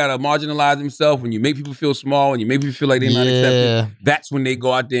feel like they gotta marginalize themselves, when you make people feel small, when you make people feel like they're not accepted, that's when they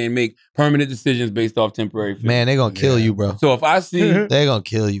go out there and make permanent decisions based off temporary feelings. Man, they gonna kill you, bro. So if I see, They gonna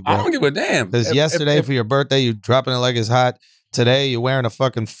kill you, I bro. don't give a damn. Because If- yesterday if- for your birthday, you dropping it like it's hot. Today, you're wearing a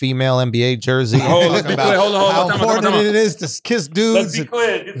fucking female NBA jersey. Let's be clear. Hold on. How important it is to kiss dudes. Let's be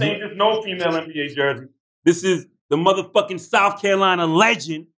clear. This ain't just no female NBA jersey. This is the motherfucking South Carolina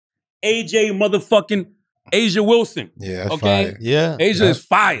legend, AJ motherfucking Asia Wilson. Yeah, that's okay. fire. Yeah, Asia is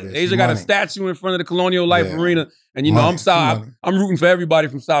fire. Yeah, Asia got a statue in front of the Colonial Life Arena, and you know I'm rooting for everybody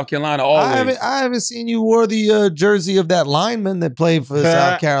from South Carolina always. I haven't seen you wore the jersey of that lineman that played for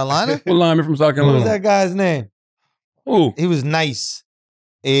South Carolina. What lineman from South What Carolina? was that guy's name? Who? He was nice.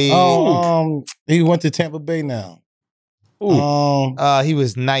 He went to Tampa Bay now. He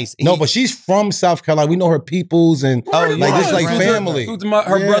was nice. No, but she's from South Carolina. We know her peoples and like this, like family. Her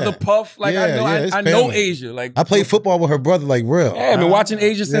brother Puff. Like I know Asia. Like I played football with her brother, like real. Yeah, I've been watching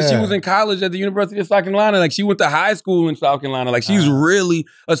Asia since she was in college at the University of South Carolina. Like she went to high school in South Carolina. Like she's really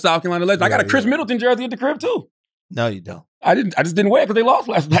a South Carolina legend. I got a Chris Middleton jersey at the crib too. No, you don't. I just didn't wear it because they lost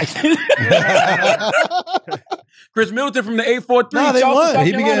last night. Chris Middleton from the 843. No, they won.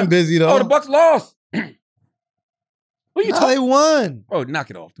 He be getting busy though. Oh, the Bucks lost. What are you talking? They won. Bro, knock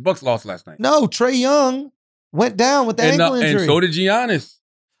it off. The Bucks lost last night. No, Trae Young went down with the ankle injury. And so did Giannis.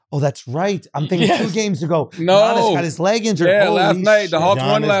 Oh, that's right. I'm thinking 2 games ago. No. Giannis got his leg injured. Yeah, Holy last night. The Hawks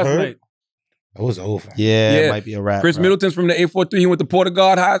won Giannis last hurt? night. It was over. Yeah, it might be a wrap. Chris Middleton's from the 843. He went to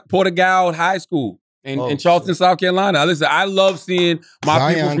Portugal High School in Charleston, South Carolina. Listen, I love seeing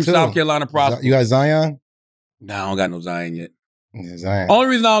my people from South Carolina prosper. You got Zion? No, I don't got no Zion yet. Yeah, Zion. Only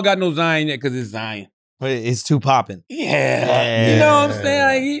reason I don't got no Zion yet because it's Zion. It's too popping. Yeah. You know what I'm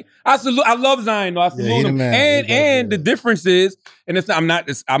saying? I love Zion though. I salute him. And the difference is, and it's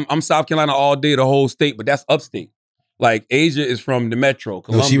I'm South Carolina all day, the whole state, but that's upstate. Like Asia is from the metro,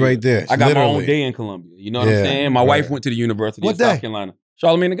 Columbia. No, she right there. I got my own day in Columbia. You know what I'm saying? My wife went to the University of South Carolina.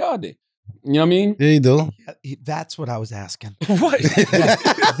 Charlamagne the God Day. You know what I mean? Yeah, you do. That's what I was asking. What?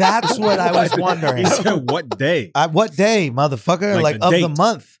 That's what I was wondering. He said, what day? What day, motherfucker? Like of the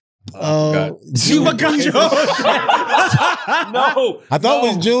month. See what got you? No. I thought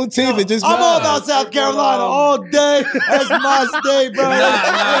it was Juneteenth. It just I'm all about South Carolina all day. That's my state, bro.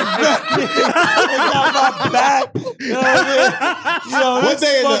 It's got my back. You know what I mean? Yo, what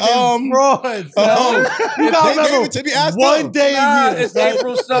day is it? Frauds, you gotta they remember, gave it to me. Ask one day a year. It's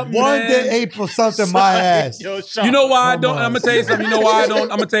April something. One day April something. My ass. You know why I don't? I'm gonna tell you something. You know why I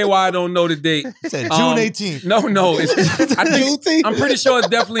don't? I'm gonna tell you why I don't know the date. Said June 18th. No. I'm pretty sure it's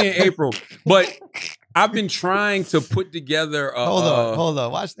definitely in April, but I've been trying to put together. Hold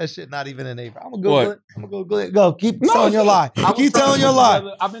on. Watch that shit. Not even in April. I'm gonna Google it. I'm gonna Google it. Go. Keep telling your lie. Keep telling your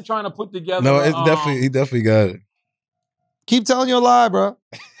lie. I've been trying to put together. No, it's definitely he definitely got it. Keep telling your lie, bro.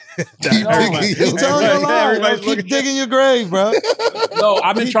 Keep telling your lie. Keep digging your grave, bro. No,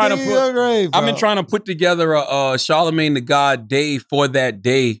 I've been trying to put together a Charlamagne the God Day for that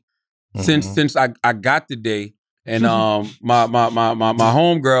day since I got the day. And my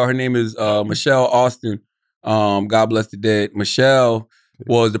homegirl, her name is Michelle Austin. God bless the dead. Michelle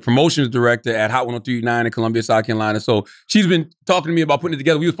was the promotions director at Hot 103.9 in Columbia, South Carolina. So she's been talking to me about putting it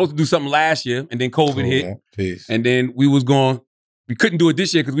together. We were supposed to do something last year, and then COVID hit. Peace. And then we couldn't do it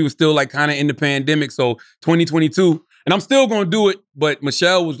this year because we were still like kind of in the pandemic. So 2022, and I'm still going to do it, but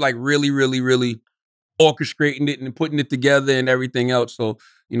Michelle was like really, really, really orchestrating it and putting it together and everything else. So,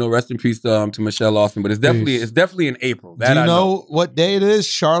 you know, rest in peace to Michelle Austin. But it's definitely in April. That Do you know what day it is?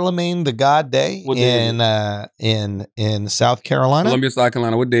 Charlamagne the God Day in South Carolina. Columbia, South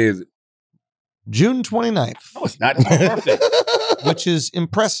Carolina. What day is it? June 29th. No, it's not. It's my birthday. Which is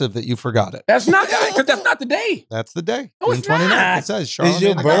impressive that you forgot it. That's not, because that's not the day. That's the day. No, it's June 29th. not. It says It's Charlamagne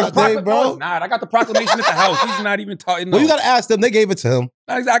your the God Day. birthday, bro? Nah, I got the proclamation at the house. He's not even talking. Well, you gotta ask them. They gave it to him.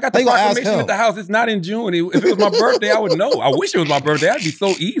 I got the proclamation at the house. It's not in June. If it was my birthday, I would know. I wish it was my birthday. That'd be so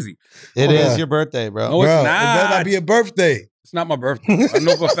easy. It is your birthday, bro. No, it's not. It better not be your birthday. It's not my birthday. I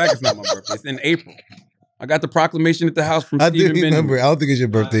know for a fact it's not my birthday. It's in April. I got the proclamation at the house from Stephen Benjamin. Remember. I don't think it's your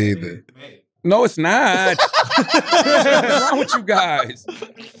birthday either. No, it's not. What's wrong with you guys?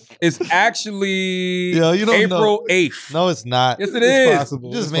 It's actually April 8th. No, it's not. Yes, it is.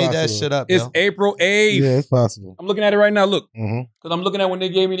 Possible. You just made that shit up. It's April 8th. Yeah, it's possible. I'm looking at it right now. Look, because I'm looking at when they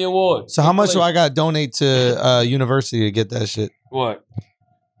gave me the award. So how much do I got to donate to university to get that shit? What?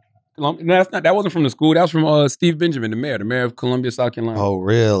 No, that's not. That wasn't from the school. That was from Steve Benjamin, the mayor of Columbia, South Carolina. Oh,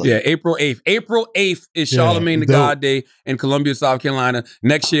 really? Yeah, April 8th. April 8th is Charlamagne the God Day in Columbia, South Carolina.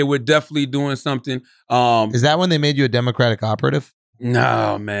 Next year, we're definitely doing something. Is that when they made you a Democratic operative?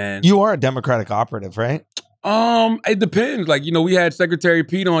 No, man. You are a Democratic operative, right? It depends. Like, you know, we had Secretary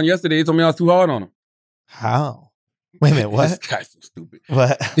Pete on yesterday. He told me I was too hard on him. How? Wait a minute, what? This guy's so stupid.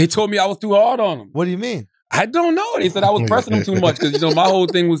 What? They told me I was too hard on him. What do you mean? I don't know. They said I was pressing him too much because, you know, my whole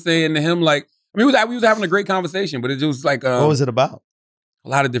thing was saying to him, like, I mean, we was having a great conversation, but it was like What was it about? a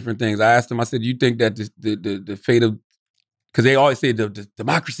lot of different things. I asked him. I said, "Do you think that the fate of because they always say the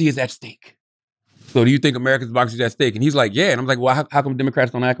democracy is at stake. So do you think America's democracy is at stake?" And he's like, "Yeah." And I'm like, "Well, how come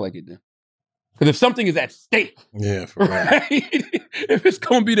Democrats don't act like it then?" Because if something is at stake, Yeah, for real. right? If it's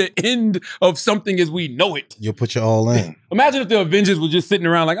going to be the end of something as we know it, You'll put your all in. Imagine if the Avengers were just sitting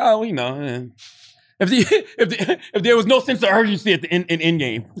around like, oh, we know. If there was no sense of urgency at the in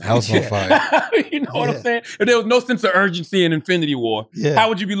Endgame. House on fire. You know what I'm saying? If there was no sense of urgency in Infinity War, how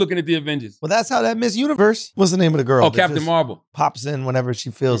would you be looking at the Avengers? Well, that's how that Miss Universe. What's the name of the girl? Oh, that Captain just Marvel. pops in whenever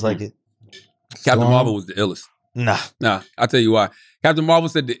she feels like it. Captain Marvel was the illest. Nah, I'll tell you why. Captain Marvel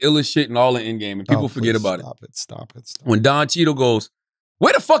said the illest shit in all of Endgame, and people forget about it. Stop it. When Don Cheadle goes,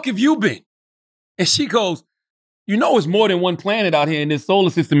 "Where the fuck have you been?" And she goes, "You know it's more than one planet out here in this solar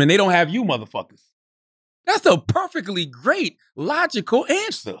system, and they don't have you motherfuckers." That's a perfectly great, logical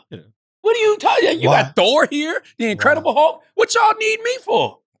answer. Yeah. What are you talking? You got Thor here, the Incredible Hulk. What y'all need me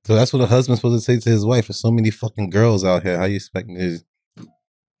for? So that's what a husband's supposed to say to his wife. There's so many fucking girls out here. How you expect me to...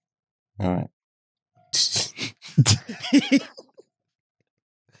 All right.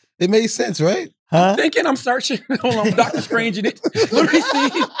 It made sense, right? I'm thinking, I'm searching. Hold on, I'm Dr. Strange in it. Let me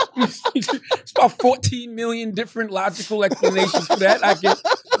see. It's about 14 million different logical explanations for that.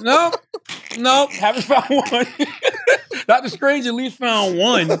 No, haven't found one. Dr. Strange at least found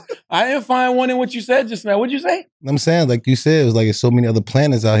one. I didn't find one in what you said just now. What'd you say? I'm saying, like you said, it was like there's so many other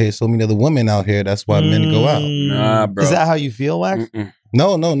planets out here, so many other women out here. That's why men go out. Nah, bro. Is that how you feel, Wax?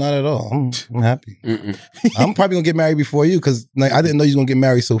 No, not at all. I'm happy. I'm probably gonna get married before you because like I didn't know you was gonna get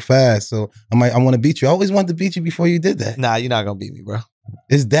married so fast. So I want to beat you. I always wanted to beat you before you did that. Nah, you're not gonna beat me, bro.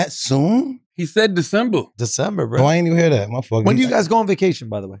 Is that soon? He said December. December, bro. Oh, I ain't even hear that. My fucking. When do you guys go on vacation,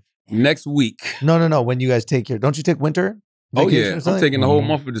 by the way? Next week. No. When you guys take your, don't you take winter? Oh yeah, I'm taking the whole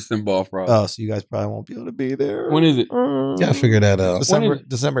month of December off, bro. Oh, so you guys probably won't be able to be there. When is it? Yeah, figure that out.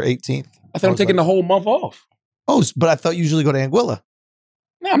 December 18th. I said I'm taking the whole month off. Oh, but I thought you usually go to Anguilla.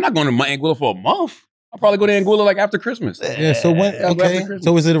 No, I'm not going to Anguilla for a month. I'll probably go to Anguilla like after Christmas. Yeah. So when? Okay.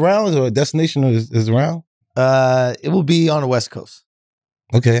 So is it around? Or a destination? Or is it around? It will be on the West Coast.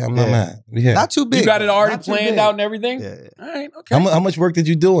 Okay, I'm not mad. Yeah. Not too big. You got it already planned out and everything? Yeah. All right, okay. How much work did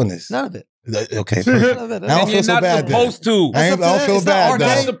you do on this? None of it. Okay, perfect. I don't feel so bad. Supposed to. I don't feel bad. You're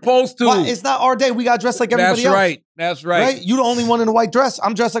not supposed to. Why? It's not our day. We got dressed like everybody else. That's right. You the only one in a white dress.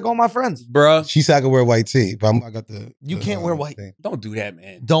 I'm dressed like all my friends. Bruh. She said I could wear white tee, but I got the... You can't wear white. Thing. Don't do that,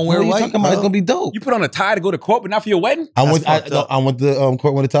 man. Don't wear white. Talking about? It's going to be dope. You put on a tie to go to court, but not for your wedding? I went to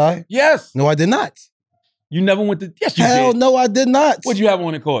court with a tie? Yes. No, I did not. You never went to... Yes, you did. Hell no, I did not. What'd you have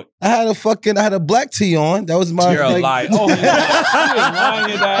on in court? I had a black tee on. That was my... You're a liar. Oh, he's lying.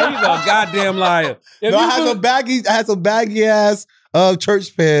 He's a goddamn liar. No, I had some baggy ass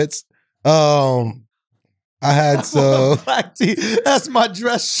church pants. I had some black tee. That's my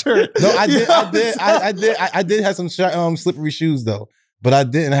dress shirt. No, I did have some slippery shoes though, but I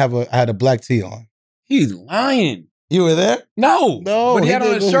had a black tee on. He's lying. You were there? No. But he had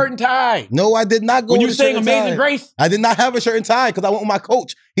on a shirt and tie. No, I did not go. When you saying Amazing Grace? I did not have a shirt and tie because I went with my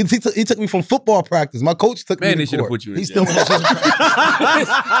coach. He took me from football practice. My coach took me to Man, they should have court. put you in jail. They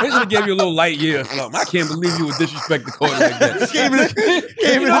should have gave you a little light year or something. I can't believe you would disrespect the court like that.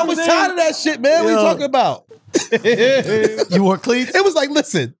 I was tired of that shit, man. What are you talking about? You wore cleats? It was like,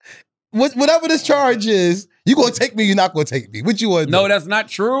 listen, whatever this charge is, you gonna take me, you're not gonna take me. What you want to do? No, that's not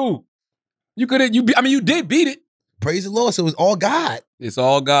true. You did beat it. Praise the Lord. So it was all God. It's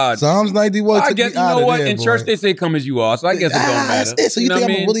all God. Psalms 91. I guess, you know what? In church, they say come as you are. So I guess it don't matter. That's it. So you think I'm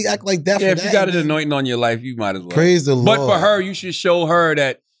going to really act like that for that? Yeah, if you got an anointing on your life, you might as well. Praise the Lord. But for her, you should show her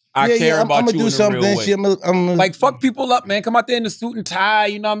that I care about you in a real way. Like, fuck people up, man. Come out there in the suit and tie,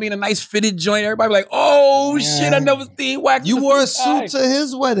 you know what I mean? A nice fitted joint. Everybody be like, oh, shit, I never seen Wax. You wore a suit to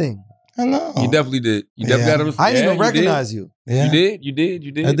his wedding. I know. You definitely did. You definitely had a I didn't even recognize you. Yeah. You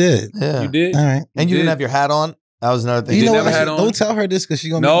did. I did. Yeah. You did. All right. And you didn't have your hat on? That was another thing. You know what? Had on? Don't tell her this because she's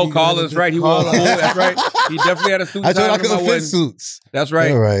going to No, Carla's right. He wore a cool. That's right. He definitely had a suit. I told her I couldn't fit suits. That's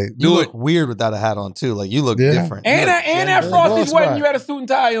right. All right. You look weird without a hat on, too. Like, you look different. And at Frosty's wedding, you had a suit and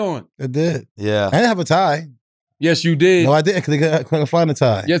tie on. I did. Yeah. I didn't have a tie. Yes, you did. No, I didn't because I couldn't find a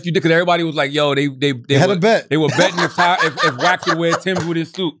tie. Yes, you did because everybody was like, yo, they had a bet. They were betting if Wax would wear Tim's with his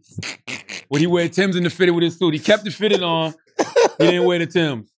suit. Would he wear Tim's and the fitted with his suit? He kept it fitted on. He didn't wear the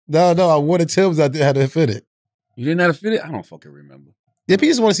Tim's. No, I wore the Tim's. I had to fit it. You didn't have to fit it? I don't fucking remember. Yeah, people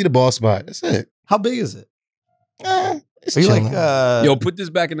just want to see the ball spot. That's it. How big is it? It's Are you chilling. like, yo, put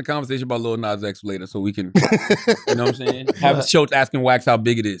this back in the conversation about Lil Nas X later so we can, you know what I'm saying? Have Schultz asking Wax how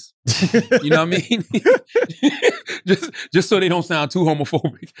big it is. You know what I mean? just so they don't sound too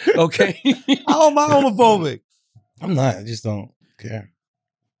homophobic. Okay. How am I homophobic? I'm not. I just don't care.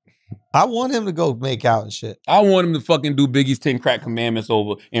 I want him to go make out and shit. I want him to fucking do Biggie's 10 Crack Commandments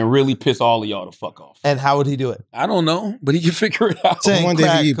over and really piss all of y'all the fuck off. And how would he do it? I don't know, but he can figure it out. 10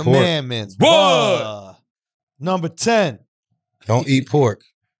 Crack Commandments. Boy! Number 10. Don't eat pork.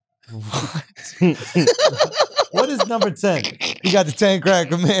 What is number 10? You got the 10 Crack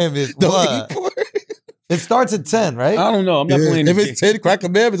Commandments. Don't eat pork. It starts at 10, right? I don't know. I'm not playing If this it's game. 10 Crack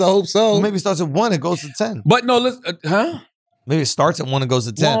Commandments, I hope so. Maybe it starts at 1 and goes to 10. But no, let's, huh? Maybe it starts at 1 and goes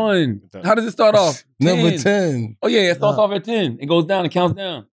to 10. 1. How does it start off? Number 10. Oh, yeah, it starts off at 10. It goes down and counts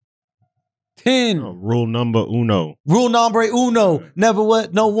down. 10. Rule number uno. Rule nombre uno. Never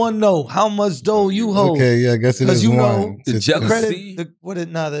what? No one know how much dough you hold. Okay, yeah, I guess it is you one. know The jealousy.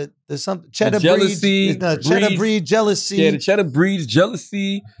 Credit, there's something. Cheddar jealousy breeds. Cheddar breed jealousy. Yeah, the cheddar breeds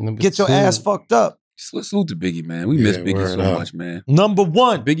jealousy. Number Get your 2. ass fucked up. Salute to Biggie, man. We miss Biggie word so up. much, man. Number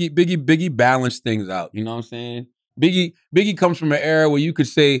 1. Biggie balanced things out. You know what I'm saying? Biggie comes from an era where you could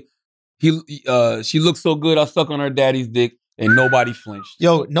say she looks so good, I suck on her daddy's dick, and nobody flinched.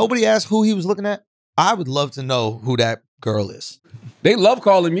 Yo, nobody asked who he was looking at. I would love to know who that girl is. They love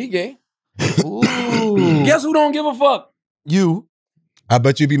calling me gay. Ooh. Guess who don't give a fuck? You. I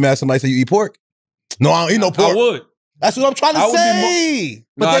bet you'd be mad somebody say you eat pork. No, I don't eat no pork. I would. That's what I'm trying I to would be say.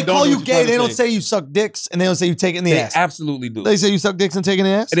 But No, I they don't call know you what you're gay. trying to They don't say. say you suck dicks, and they don't say you take it in the They ass. absolutely do. They say you suck dicks and take it in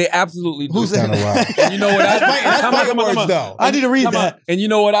the ass? They absolutely do. Who said Kinda wild. And you know what I do? That's fighting words, though. I need to read Come on. that. And you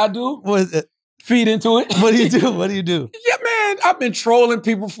know what I do? What is it? Feed into it. What do you do? What do you do? Yeah, man. I've been trolling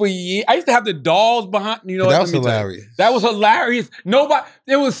people for years. I used to have the dolls behind. You know what? That was Let me tell you. hilarious. That was hilarious. Nobody.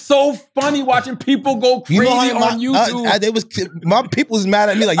 It was so funny watching people go crazy on YouTube. My people was mad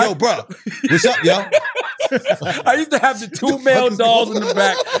at me like, yo, bro, what's up, yo? I used to have the 2 male dolls in the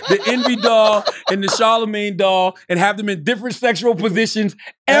back, the Envy doll and the Charlamagne doll, and have them in different sexual positions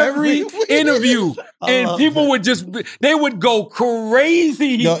every interview. And people would they would go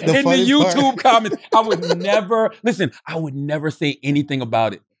crazy in the YouTube comments. I would never say anything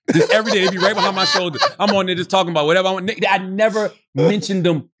about it. Just every day, they'd be right behind my shoulder. I'm on there just talking about whatever I want. I never mentioned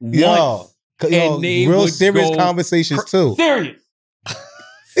them once. And they real would serious go conversations too. Serious.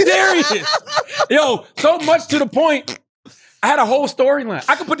 Yo, so much to the point. I had a whole storyline.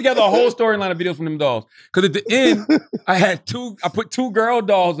 I could put together a whole storyline of videos from them dolls. Because at the end, I put 2 girl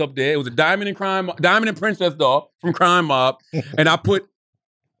dolls up there. It was a Diamond and Princess doll from Crime Mob. And I put,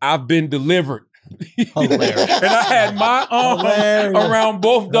 I've been delivered. Hilarious. And I had my arm around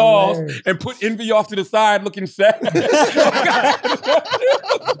both dolls and put Envy off to the side looking sad.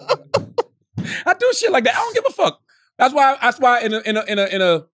 I do shit like that. I don't give a fuck. That's why in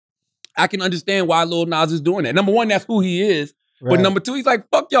a I can understand why Lil Nas is doing that. Number 1, that's who he is. Right. But number 2, he's like,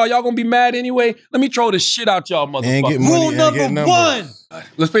 fuck y'all gonna be mad anyway. Let me troll the shit out y'all motherfuckers. Rule number 1.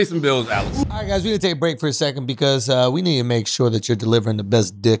 Let's pay some bills, Alex. All right, guys, we're gonna take a break for a second because we need to make sure that you're delivering the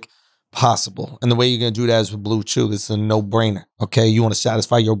best dick possible. And the way you're gonna do that is with Blue Chew. It's a no-brainer. Okay, you want to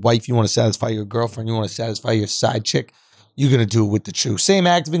satisfy your wife, you want to satisfy your girlfriend, you want to satisfy your side chick. You're gonna do it with the Chew. Same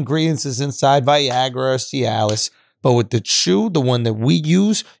active ingredients as inside Viagra or Cialis. But with the Chew, the one that we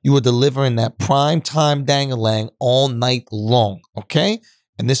use, you are delivering that prime time dang-a-lang all night long, okay?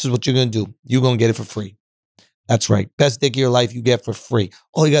 And this is what you're going to do. You're going to get it for free. That's right. Best dick of your life you get for free.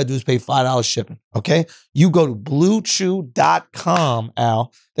 All you got to do is pay $5 shipping, okay? You go to bluechew.com,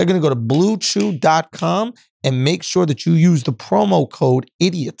 Al. They're going to go to bluechew.com and make sure that you use the promo code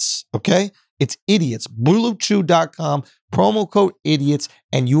IDIOTS, okay? It's idiots. BlueChew.com, promo code idiots,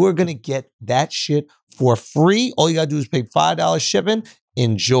 and you are going to get that shit for free. All you got to do is pay $5 shipping.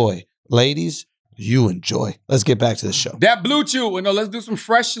 Enjoy. Ladies, you enjoy. Let's get back to the show. That Blue Chew. No, let's do some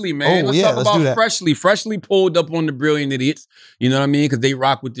Freshly, man. Oh, let's yeah, talk let's do about that. Freshly. Freshly pulled up on the Brilliant Idiots. You know what I mean? Because they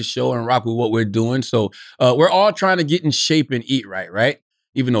rock with the show and rock with what we're doing. So we're all trying to get in shape and eat right?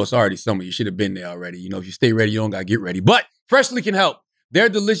 Even though it's already summer. You should have been there already. You know, if you stay ready, you don't got to get ready. But Freshly can help. Their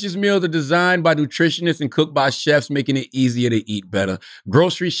delicious meals are designed by nutritionists and cooked by chefs, making it easier to eat better.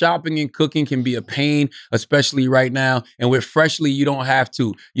 Grocery shopping and cooking can be a pain, especially right now. And with Freshly, you don't have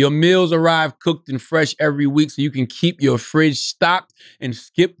to. Your meals arrive cooked and fresh every week, so you can keep your fridge stocked and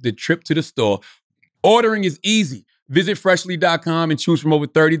skip the trip to the store. Ordering is easy. Visit Freshly.com and choose from over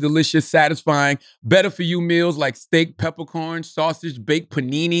 30 delicious, satisfying, better-for-you meals like steak, peppercorn, sausage, baked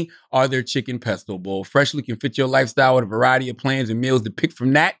panini, or their chicken pesto bowl. Freshly can fit your lifestyle with a variety of plans and meals to pick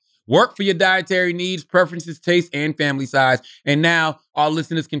from that. Work for your dietary needs, preferences, taste, and family size. And now, our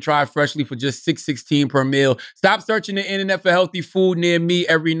listeners can try Freshly for just $6.16 per meal. Stop searching the internet for healthy food near me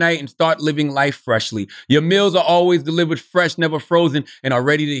every night and start living life freshly. Your meals are always delivered fresh, never frozen, and are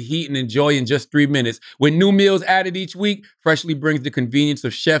ready to heat and enjoy in just 3 minutes. With new meals added each week, Freshly brings the convenience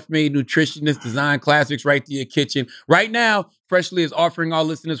of chef-made, nutritionist-designed classics right to your kitchen. Right now, Freshly is offering our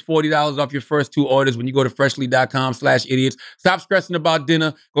listeners $40 off your first 2 orders when you go to freshly.com/idiots. Stop stressing about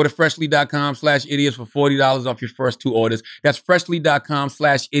dinner. Go to freshly.com/idiots for $40 off your first 2 orders. That's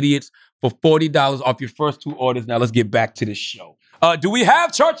freshly.com/idiots for $40 off your first 2 orders. Now let's get back to the show. Do we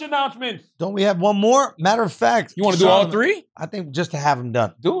have church announcements? Don't we have one more? Matter of fact. You want to do all 3? I think just to have them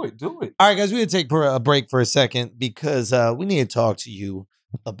done. Do it. All right, guys, we're going to take a break for a second because we need to talk to you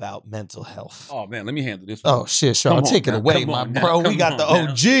about mental health. Oh, man, let me handle this one. Oh, shit, Sean. Take it away, my bro. We got the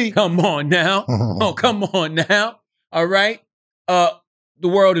OG. Come on now. Oh, come on now. All right. The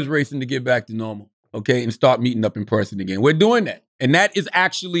world is racing to get back to normal, okay, and start meeting up in person again. We're doing that. And that is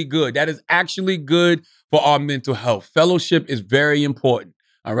actually good. That is actually good for our mental health. Fellowship is very important.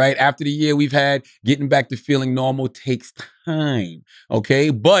 All right. After the year we've had, getting back to feeling normal takes time.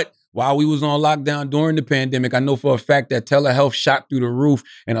 Okay. But while we was on lockdown during the pandemic, I know for a fact that telehealth shot through the roof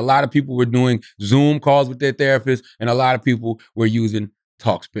and a lot of people were doing Zoom calls with their therapists and a lot of people were using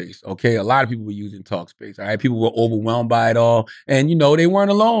Talkspace, okay? A lot of people were using Talkspace, all right? People were overwhelmed by it all and, you know, they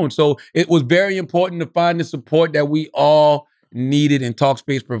weren't alone. So it was very important to find the support that we all needed, and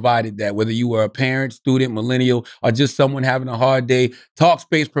Talkspace provided that. Whether you were a parent, student, millennial, or just someone having a hard day,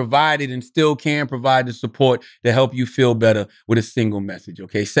 Talkspace provided and still can provide the support to help you feel better with a single message,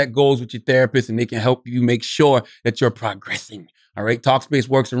 okay? Set goals with your therapist and they can help you make sure that you're progressing. All right, Talkspace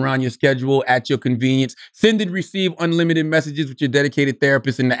works around your schedule at your convenience. Send and receive unlimited messages with your dedicated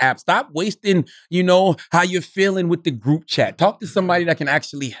therapist in the app. Stop wasting, you know, how you're feeling with the group chat. Talk to somebody that can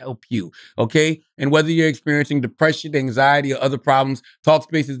actually help you, okay? And whether you're experiencing depression, anxiety, or other problems,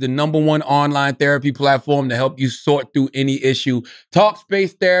 Talkspace is the #1 online therapy platform to help you sort through any issue.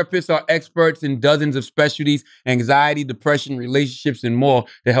 Talkspace therapists are experts in dozens of specialties: anxiety, depression, relationships, and more,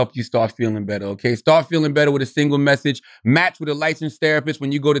 to help you start feeling better, okay? Start feeling better with a single message. Match with a licensed therapist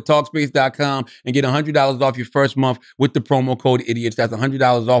when you go to Talkspace.com and get $100 off your first month with the promo code IDIOTS. That's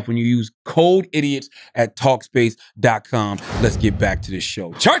 $100 off when you use code IDIOTS at Talkspace.com. Let's get back to the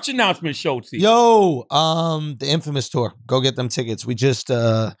show. Church announcement, Schultz. Yo, the Infamous tour. Go get them tickets. We just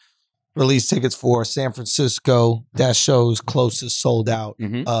released tickets for San Francisco. That show's closest sold out.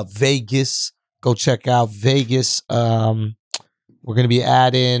 Vegas. Go check out Vegas. We're going to be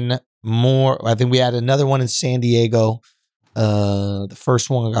adding more. I think we added another one in San Diego. The first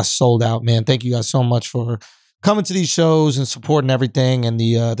one got sold out, man. Thank you guys so much for coming to these shows and supporting everything. And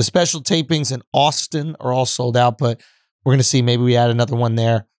the special tapings in Austin are all sold out, but we're gonna see, maybe we add another one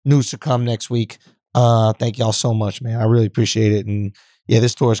there. News to come next week. Thank y'all so much, man. I really appreciate it. And yeah,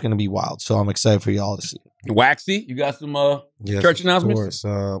 this tour is gonna be wild, so I'm excited for y'all to see. Waxy, you got some church announcements?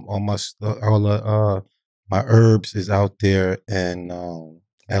 Of course. My herbs is out there and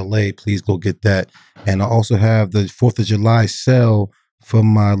LA, please go get that. And I also have the 4th of July sale for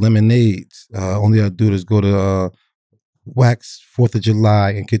my lemonades. Only I do is go to Wax 4th of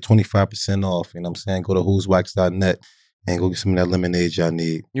July and get 25% off. You know what I'm saying? Go to who'swax.net and go get some of that lemonade y'all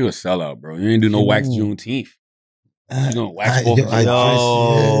need. You a sellout, bro. You ain't do no Wax Juneteenth. You know, Wax 4th of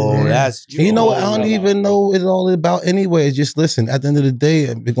July. That's true. You know what? I don't even know what it's all about anyway. Just listen, at the end of the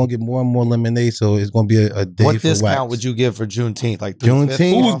day, we're going to get more and more lemonade, so it's going to be a day what for discount Wax. would you give for Juneteenth? Like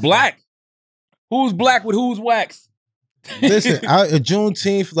Juneteenth? Who's black? Who's black with who's wax? Listen,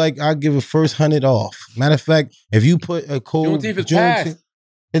 Juneteenth, like, I'll give a first 100 off. Matter of fact, if you put a code Juneteenth is passed.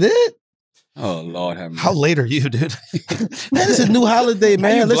 It is? Oh, Lord have mercy. How late are you, dude? Man, it's a new holiday,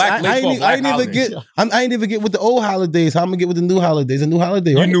 man. Listen, I ain't even get with the old holidays. How I'm gonna get with the new holidays? A new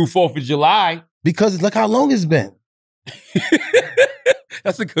holiday, right? You knew 4th of July. Because look how long it's been.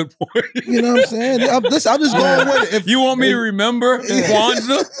 That's a good point. You know what I'm saying? I'm just going with it. If you want me to remember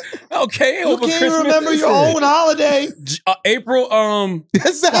Kwanzaa, okay, You over can't Christmas. remember your own holiday. April,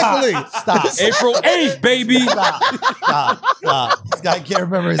 Exactly. Stop. April 8th, baby. Stop. This guy can't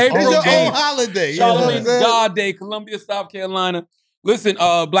remember his April own It's your day. own holiday. You know what I'm Charlamagne saying? God Day, Columbia, South Carolina. Listen,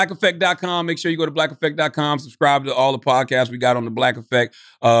 blackeffect.com. Make sure you go to blackeffect.com. Subscribe to all the podcasts we got on the Black Effect.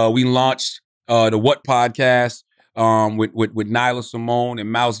 We launched the What podcast with Nyla Simone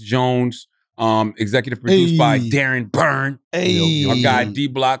and Mouse Jones. Executive produced by Darren Byrne. Our guy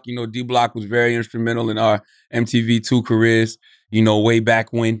D-Block. You know, D-Block was very instrumental in our MTV2 careers, you know, way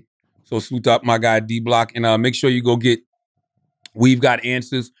back when. So salute up my guy D-Block. And make sure you go get We've Got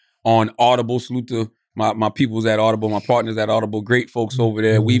Answers on Audible. Salute to my people's at Audible, my partners at Audible, great folks over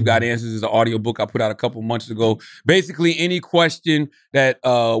there. We've Got Answers is an audiobook I put out a couple months ago. Basically, any question that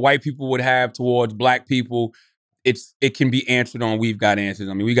white people would have towards black people, it can be answered on We've Got Answers.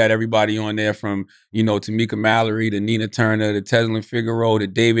 I mean, we got everybody on there from, Tamika Mallory to Nina Turner to Teslin Figaro to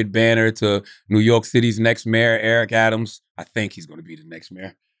David Banner to New York City's next mayor, Eric Adams. I think he's going to be the next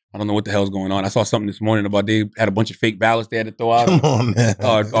mayor. I don't know what the hell's going on. I saw something this morning about they had a bunch of fake ballots they had to throw out. Come on, man.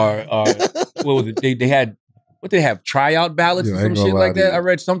 What was it? They had, what they have, tryout ballots or some shit like that? I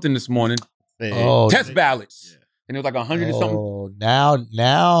read something this morning. Test ballots. Yeah. And it was like 100 or something. Oh,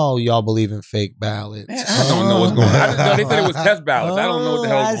 now y'all believe in fake ballots. Man, I don't know what's going on. They said it was test ballots. I don't know what the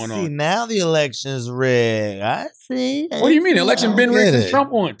hell's going on. Now the election's rigged. I see. What do you mean? The election been rigged since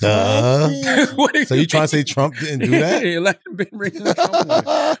Trump won. So you trying to say Trump didn't do that? The election been rigged since Trump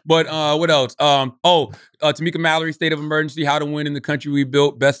won. But what else? Tamika Mallory, State of Emergency, How to Win in the Country We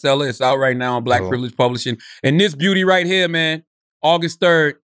Built, bestseller. It's out right now on Black Privilege Publishing. And this beauty right here, man, August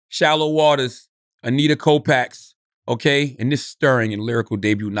 3rd, Shallow Waters, Anita Kopacz. Okay, in this stirring and lyrical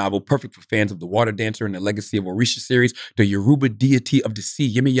debut novel, perfect for fans of The Water Dancer and the Legacy of Orisha series, the Yoruba deity of the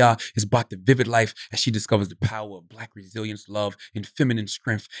sea, Yemiya, is brought to vivid life as she discovers the power of Black resilience, love, and feminine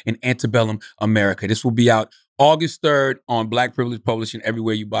strength in antebellum America. This will be out August 3rd on Black Privilege Publishing,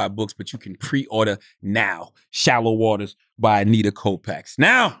 everywhere you buy books, but you can pre-order now. Shallow Waters by Anita Kopacz.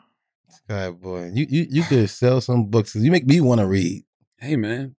 Now, God, boy, you could sell some books. You make me want to read. Hey,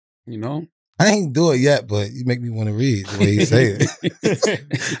 man, I ain't do it yet, but you make me want to read the way you say it.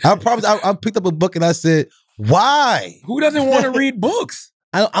 I picked up a book and I said, why? Who doesn't want to read books?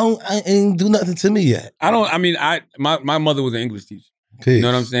 I ain't do nothing to me yet. My mother was an English teacher. Peace. You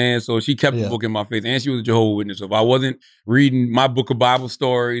know what I'm saying? So she kept the book in my face, and she was a Jehovah's Witness. So if I wasn't reading my book of Bible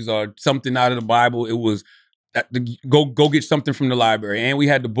stories or something out of the Bible, it was go get something from the library. And we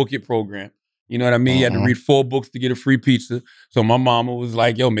had the Book It program. You know what I mean? You had to read 4 books to get a free pizza. So my mama was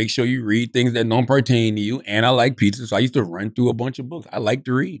like, yo, make sure you read things that don't pertain to you. And I like pizza. So I used to run through a bunch of books. I like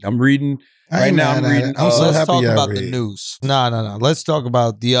to read. I'm reading right now. I'm reading. I'm so let's talk about the news. No. Let's talk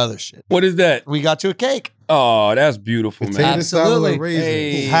about the other shit. What is that? We got you a cake. Oh, that's beautiful, man. Absolutely.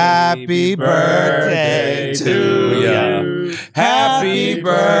 Hey, happy birthday to ya. Happy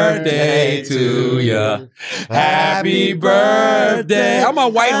birthday to ya. Happy birthday. How my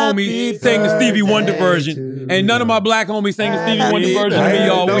white homie sang the Stevie Wonder version, and none of my black homies sang the Stevie Wonder version of me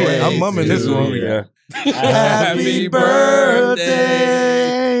all week. I'm mumming this one. Yeah. Happy birthday.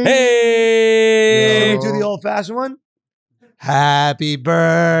 Hey. Should we do the old-fashioned one? Happy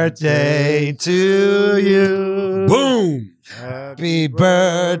birthday to you. Boom. Happy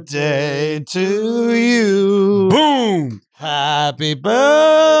birthday to you. Boom. Happy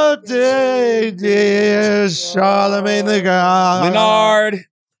birthday, dear Charlamagne the God. Leonard.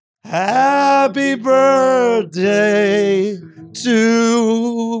 Happy birthday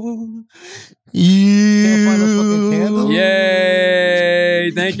to you.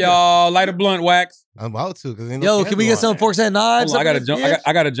 Yay. Thank y'all. Light a blunt, Wax. I'm about to. Yo, can we get some forks and knives? I gotta jump.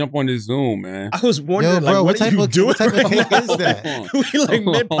 I gotta jump on this Zoom, man. I was wondering, bro, what type of cake is that? We like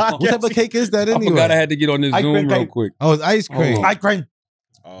mid-podcast. What type of cake is that anyway? I forgot I had to get on this Zoom real quick. Oh, it's ice cream. Ice cream.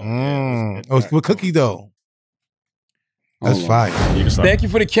 Oh, it's with cookie dough. That's fire. Thank you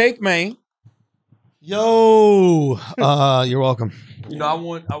for the cake, man. Yo, you're welcome. I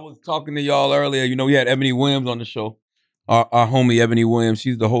was talking to y'all earlier. We had Ebony Williams on the show. Our homie Ebony Williams.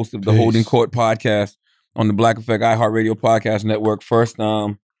 She's the host of the Holding Court podcast on the Black Effect iHeartRadio podcast network. First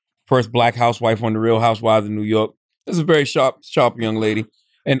black housewife on the Real Housewives of New York. This is a very sharp young lady.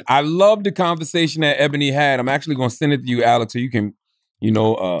 And I love the conversation that Ebony had. I'm actually going to send it to you, Alex, so you can,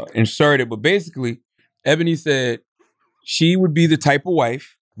 insert it. But basically, Ebony said she would be the type of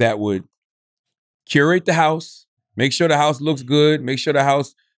wife that would curate the house, make sure the house looks good, make sure the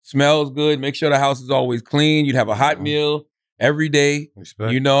house smells good, make sure the house is always clean. You'd have a hot meal every day.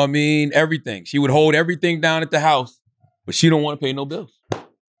 Respect. You know what I mean? Everything. She would hold everything down at the house, but she don't want to pay no bills.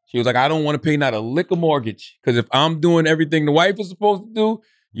 She was like, I don't want to pay not a lick of mortgage, because if I'm doing everything the wife is supposed to do,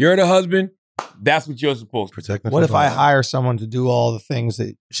 you're the husband, that's what you're supposed to protect. What if I hire someone to do all the things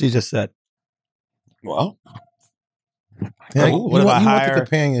that she just said? Well, yeah, what if I hire the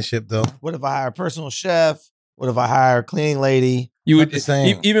companionship though? What if I hire a personal chef? What if I hire a cleaning lady? You would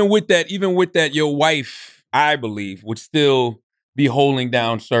even with that, your wife, I believe, would still be holding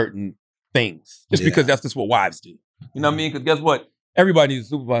down certain things just because that's just what wives do. You know what I mean? Because guess what? Everybody needs a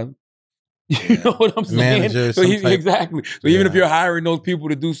supervisor. You know what I'm saying? Manager, exactly. So even if you're hiring those people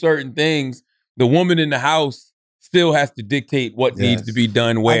to do certain things, the woman in the house still has to dictate what needs to be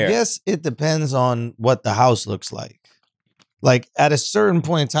done where. I guess it depends on what the house looks like. Like at a certain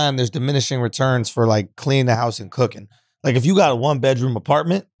point in time, there's diminishing returns for like cleaning the house and cooking. Like if you got a 1-bedroom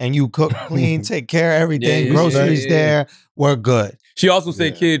apartment and you cook, clean, take care of everything, groceries there, we're good. She also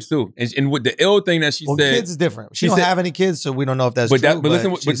said kids too, and with the ill thing that she said, kids is different. She don't have any kids, so we don't know if that's true. But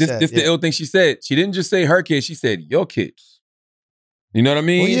listen, this the ill thing she said. She didn't just say her kids; she said your kids. You know what I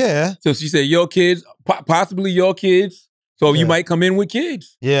mean? Well, yeah. So she said your kids, possibly your kids. So you might come in with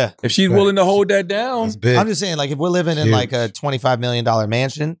kids. Yeah. If she's willing to hold that down. I'm just saying, like, if we're living in like a $25 million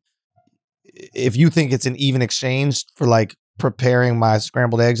mansion, if you think it's an even exchange for like preparing my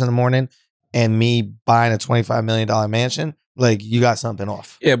scrambled eggs in the morning and me buying a $25 million mansion, like you got something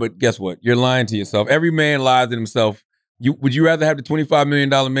off. Yeah, but guess what? You're lying to yourself. Every man lies to himself. Would you rather have the $25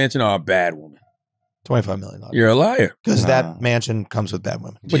 million mansion or a bad woman? $25 million. You're a liar. Because that mansion comes with bad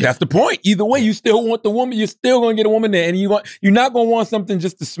women. But that's the point. Either way, you still want the woman. You're still going to get a woman there. And you're not going to want something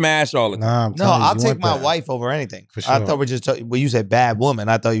just to smash all the time. No, I'll take my wife over anything. For sure. I thought when you said bad woman,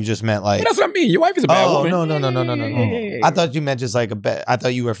 I thought you just meant like. Yeah, that's what I mean. Your wife is a bad woman. No. I thought you meant just like a bad. I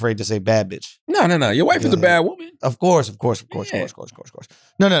thought you were afraid to say bad bitch. No. Your wife is a bad woman. Of course.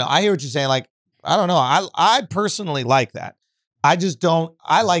 No. I hear what you're saying. Like, I don't know. I personally like that. I just don't.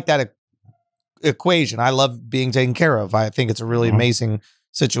 I like that equation. I love being taken care of. I think it's a really amazing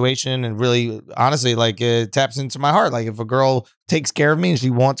situation, and really, honestly, like it taps into my heart. Like if a girl takes care of me and she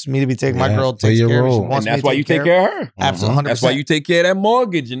wants me to be taken, my girl takes care of me. She wants and that's me why you take care of her. Absolutely, 100%. That's why you take care of that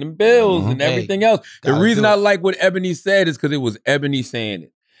mortgage and the bills and everything else. The reason I like what Ebony said is because it was Ebony saying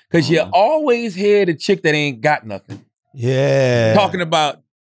it. Because you always hear the chick that ain't got nothing. Yeah, talking about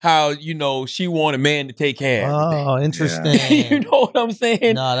how, she want a man to take care of everything. Oh, interesting. You know what I'm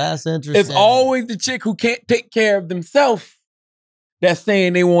saying? No, that's interesting. It's always the chick who can't take care of themselves that's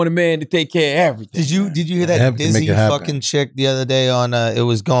saying they want a man to take care of everything. Did you hear that dizzy fucking chick the other day on it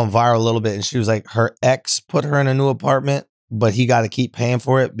was going viral a little bit, and she was like, her ex put her in a new apartment, but he got to keep paying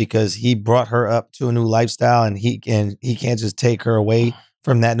for it because he brought her up to a new lifestyle, and he can't just take her away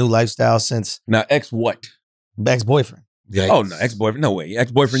from that new lifestyle since. Now, ex what? Ex-boyfriend. Yikes. Oh, no, ex-boyfriend. No way.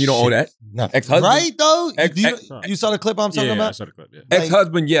 Ex-boyfriend, you don't owe that. No. Ex-husband. Right, though? You saw the clip I'm talking about? I saw the clip, yeah.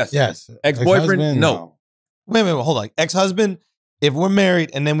 Ex-husband, yes. Yes. Ex-boyfriend, no. Wait, hold on. Ex-husband, if we're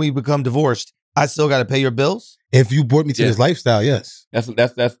married and then we become divorced, I still got to pay your bills? If you brought me to this lifestyle, yes. That's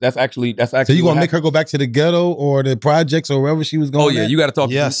actually. So you gonna make her go back to the ghetto or the projects or wherever she was going? Oh yeah, you got to talk.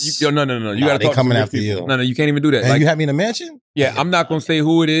 Yes. No. You got to talk. Coming after you. No, you can't even do that. And you have me in a mansion? Yeah, I'm not gonna say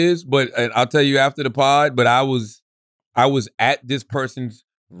who it is, but I'll tell you after the pod. But I was at this person's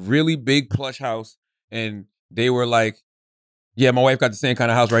really big plush house, and they were like, "Yeah, my wife got the same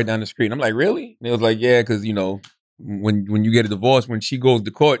kind of house right down the street." And I'm like, "Really?" And they was like, "Yeah, because when you get a divorce, when she goes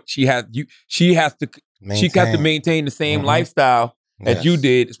to court, she has to maintain the same lifestyle that you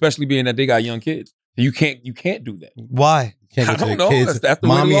did, especially being that they got young kids. You can't do that. Why? You can't go to the kids. That's the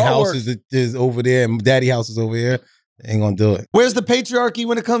mommy house is over there and daddy house is over here. Ain't gonna do it. Where's the patriarchy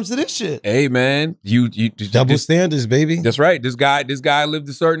when it comes to this shit? Hey man, you double standards, baby. That's right. This guy lived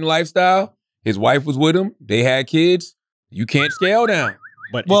a certain lifestyle. His wife was with him. They had kids. You can't scale down.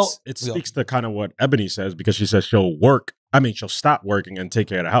 But it speaks to kind of what Ebony says, because she says she'll stop working and take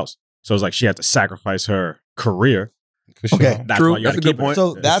care of the house. So it's like she had to sacrifice her career. For sure. Okay, that's true. Why you that's a good point.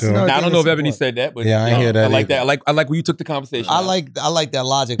 So that's sure. another I don't know if Ebony said that, but yeah, I hear that. I like that. I like where you took the conversation. I like that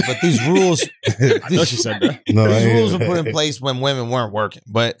logic, but these rules. I know she said that. No, these rules were put in place when women weren't working.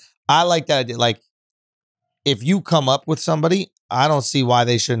 But I like that idea. Like, if you come up with somebody, I don't see why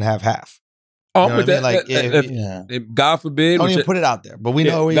they shouldn't have half. Oh, you know but that, like, if God forbid, don't even put it out there. But we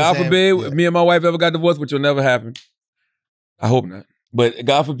know. God forbid, if me and my wife ever got divorced, which will never happen. I hope not. But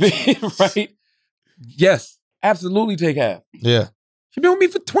God forbid, right? Yes, absolutely take half. Yeah, she been with me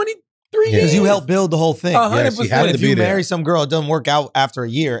for 23 years. Because you helped build the whole thing. 100%. If you marry some girl, it doesn't work out after a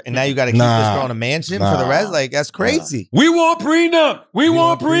year, and now you got to keep this girl in a mansion for the rest. Like, that's crazy. We want prenup. We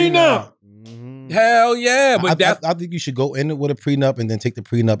want prenup. Hell yeah. But I think you should go in it with a prenup and then take the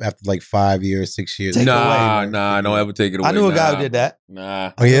prenup after like 5 years, 6 years. Nah, don't ever take it away. I knew a guy who did that.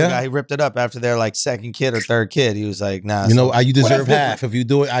 Nah. Oh, yeah? He ripped it up after their like second kid or third kid. He was like, nah. You deserve half. If you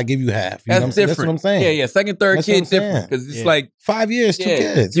do it, I give you half. You know That's different. That's what I'm saying. Yeah. Second, third kid different. Because it's like 5 years, 2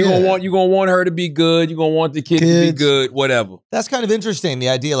 kids. You're gonna want her to be good. You're gonna want the kids to be good, whatever. That's kind of interesting. The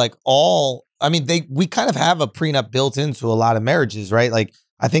idea, like we kind of have a prenup built into a lot of marriages, right? Like,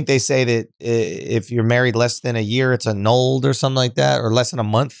 I think they say that if you're married less than a year, it's annulled or something like that, or less than a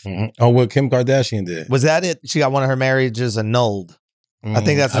month. Mm-hmm. Oh, what Kim Kardashian did. Was that it? She got one of her marriages annulled. I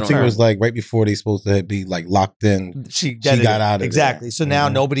think that's I think it was like right before they supposed to be like locked in. She got out of exactly. There. So now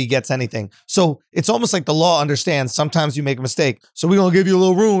nobody gets anything. So it's almost like the law understands sometimes you make a mistake. So we're gonna give you a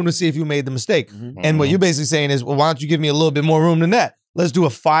little room to see if you made the mistake. And what you're basically saying is, well, why don't you give me a little bit more room than that? Let's do a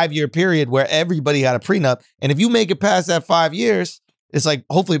 5-year period where everybody had a prenup. And if you make it past that 5 years, it's like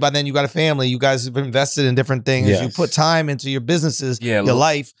hopefully by then you got a family. You guys have invested in different things. You put time into your businesses, your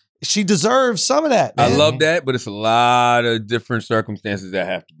life. She deserves some of that, man. I love that, but it's a lot of different circumstances that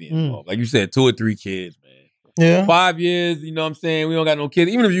have to be involved. Like you said, 2 or 3 kids, man. Yeah. 5 years, you know what I'm saying? We don't got no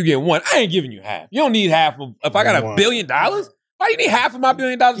kids. Even if you get 1, I ain't giving you half. You don't need half of, if I got $1 billion, why do you need half of my $1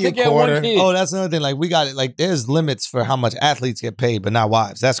 billion to take care of 1 kid? Oh, that's another thing. Like we got it. Like there's limits for how much athletes get paid, but not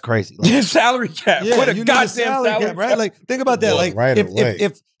wives. That's crazy. Like, salary cap. Yeah, What a goddamn salary cap, right? Like think about that. Like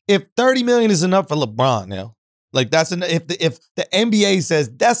if 30 million is enough for LeBron now. Like that's if the NBA says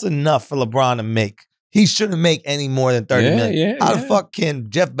that's enough for LeBron to make, he shouldn't make any more than 30 million. How the fuck can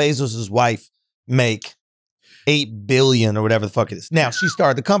Jeff Bezos' wife make 8 billion or whatever the fuck it is? Now she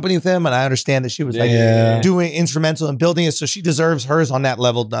started the company with him, and I understand that she was doing instrumental in building it, so she deserves hers on that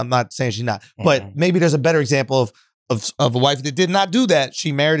level. I'm not saying she's not, but maybe there's a better example of a wife that did not do that.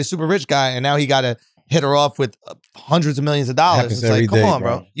 She married a super rich guy, and now he got to hit her off with hundreds of millions of dollars. It's like, come on,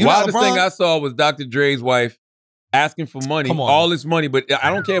 bro. The wildest thing I saw was Dr. Dre's wife asking for money, all this money, but I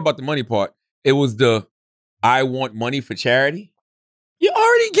don't care about the money part. It was the, I want money for charity. You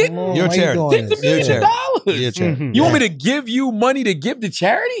already getting your charity. $50 million. You want me to give you money to give to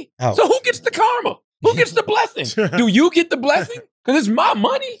charity? So who gets the karma? Who gets the blessing? Do you get the blessing? Because it's my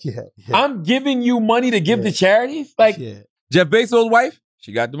money. I'm giving you money to give to charities. Like Jeff Bezos' wife,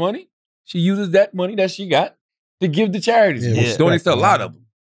 she got the money. She uses that money that she got to give to charities. Donates to a lot of them.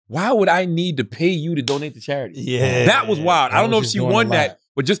 Why would I need to pay you to donate to charity? That was wild. I don't know if she won that,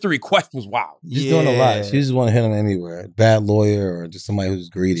 but just the request was wild. She's doing a lot. She just want to hit on anywhere. Bad lawyer or just somebody who's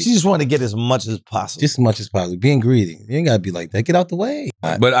greedy. She just want to get as much as possible. Just as much as possible. Being greedy. You ain't got to be like that. Get out the way.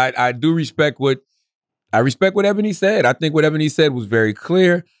 But I do respect what Ebony said. I think what Ebony said was very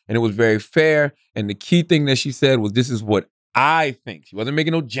clear and it was very fair. And the key thing that she said was, this is what I think. She wasn't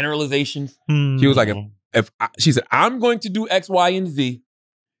making no generalizations. She was like, she said, I'm going to do X, Y, and Z.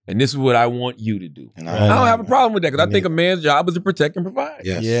 And this is what I want you to do. And I don't have a problem with that because I think a man's job is to protect and provide.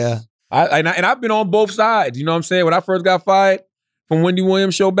 And I've been on both sides. You know what I'm saying? When I first got fired from Wendy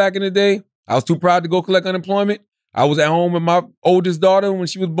Williams' show back in the day, I was too proud to go collect unemployment. I was at home with my oldest daughter when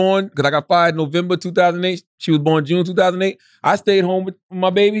she was born because I got fired November 2008. She was born June 2008. I stayed home with my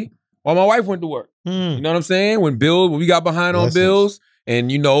baby while my wife went to work. You know what I'm saying? When we got behind on bills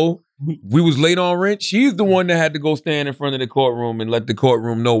and, you know, we was late on rent, she's the one that had to go stand in front of the courtroom and let the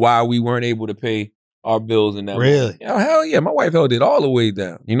courtroom know why we weren't able to pay our bills in that Really? Oh, hell yeah. My wife held it all the way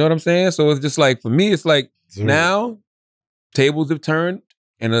down. You know what I'm saying? So it's just like, for me, it's like now tables have turned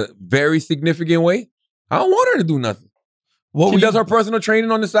in a very significant way. I don't want her to do nothing. She does her personal training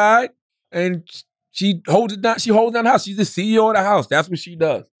on the side and she holds it down. She holds down the house. She's the CEO of the house. That's what she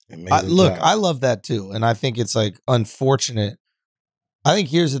does. Look, I love that too. And I think it's like unfortunate. I think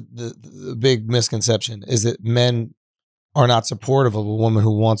here's the big misconception is that men are not supportive of a woman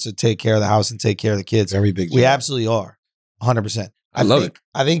who wants to take care of the house and take care of the kids. Very big. We absolutely are. 100%. I love it.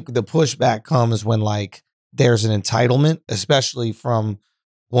 I think the pushback comes when like there's an entitlement, especially from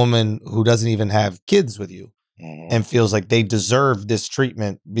a woman who doesn't even have kids with you and feels like they deserve this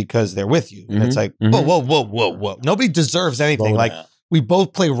treatment because they're with you. And it's like, whoa. Nobody deserves anything. Like we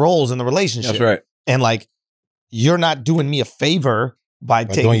both play roles in the relationship. That's right. And like, you're not doing me a favor by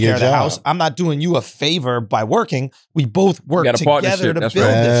taking care of the house. I'm not doing you a favor by working. We both work together to build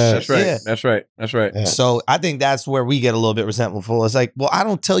this shit. That's right. Yeah. So I think that's where we get a little bit resentful. It's like, well, I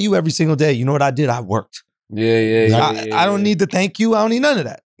don't tell you every single day. You know what I did? I worked. I don't need to thank you. I don't need none of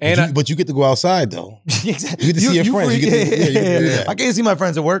that. But you get to go outside though. Exactly. You get to see your friends. I can't see my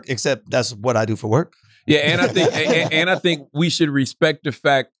friends at work, except that's what I do for work. Yeah, and I think and I think we should respect the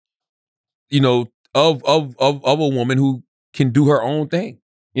fact, you know, of a woman who can do her own thing.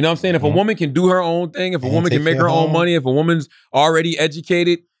 You know what I'm saying? If a woman can do her own thing, if a woman can make her own money, if a woman's already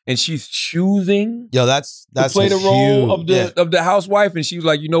educated and she's choosing that's to play the role of the housewife, and she's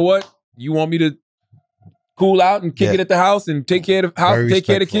like, you know what? You want me to cool out and kick it at the house and take care of the house, take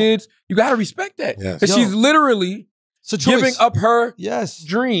care of the kids? You gotta respect that. Because she's literally giving up her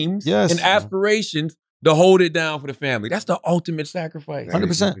dreams and aspirations to hold it down for the family. That's the ultimate sacrifice.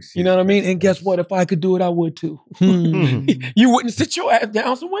 100%. You know what I mean? And guess what? If I could do it, I would too. You wouldn't sit your ass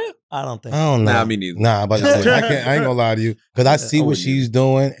down somewhere? I don't think. I don't know. Nah, me neither. Nah, but I ain't gonna lie to you. Because I see what she's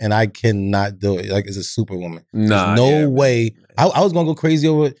doing and I cannot do it. Like, it's a superwoman. Nah. There's no way. I was gonna go crazy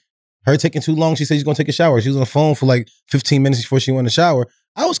over it. her taking too long. She said she's gonna take a shower. She was on the phone for like 15 minutes before she went to shower.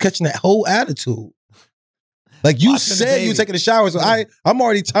 I was catching that whole attitude. Like you said, you taking a shower, so I'm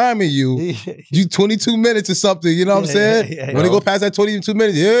already timing you. You 22 minutes or something. You know what I'm saying? When they go past that 22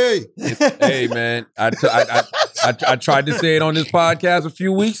 minutes, hey man, I tried to say it on this podcast a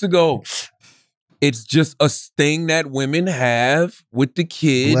few weeks ago. It's just a thing that women have with the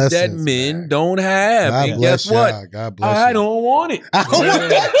kids that men don't have. God and guess what? God bless I don't want it. I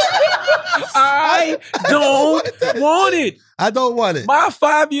don't want it. I don't want it. My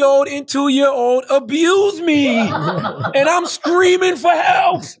 5-year-old and 2-year-old abuse me, and I'm screaming for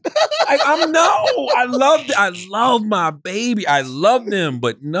help. I love my baby. I love them,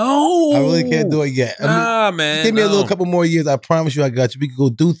 but no, I really can't do it yet. Man. Give me a little couple more years. I promise you, I got you. We can go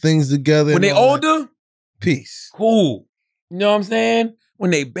do things together. When they older, peace. Cool. You know what I'm saying?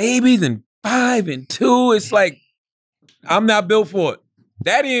 When they babies and 5 and 2, it's like I'm not built for it.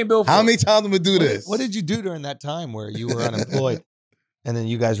 Daddy ain't built for it. How many times am I gonna do this? What did you do during that time where you were unemployed? And then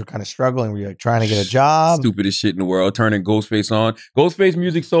you guys were kind of struggling. Were you like trying to get a job? Stupidest shit in the world. Turning Ghostface on. Ghostface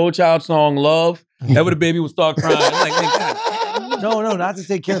music, Soul Child song, Love. That would the baby would start crying. I'm like, God. No, not to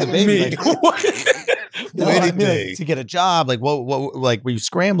take care of the baby. Like, to get a job. Like, what? Like, were you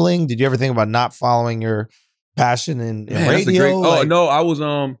scrambling? Did you ever think about not following your passion in radio? No, I was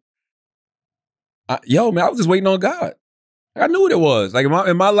I was just waiting on God. I knew what it was. Like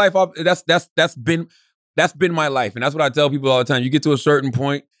in my life, that's been my life, and that's what I tell people all the time. You get to a certain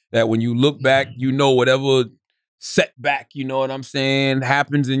point that when you look back, you know whatever setback, you know what I'm saying,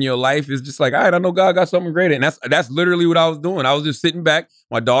 happens in your life is just like, all right, I know God got something greater, and that's literally what I was doing. I was just sitting back.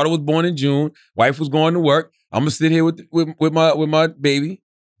 My daughter was born in June. Wife was going to work. I'm gonna sit here with my baby,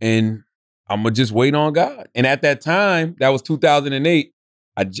 and I'm gonna just wait on God. And at that time, that was 2008.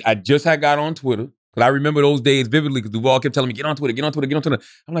 I just had got on Twitter. Because I remember those days vividly because Duval kept telling me, get on Twitter, get on Twitter, get on Twitter.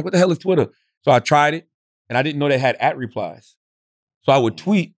 I'm like, what the hell is Twitter? So I tried it, and I didn't know they had @replies. So I would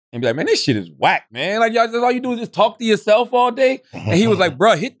tweet and be like, man, this shit is whack, man. Like, y'all, all you do is just talk to yourself all day. And he was like,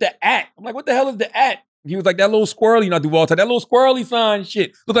 bro, hit the @. I'm like, what the hell is the @? He was like, that little squirrely, not Duval, that little squirrely sign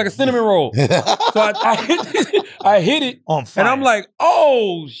shit. Look like a cinnamon roll. So I hit it, on fire. And I'm like,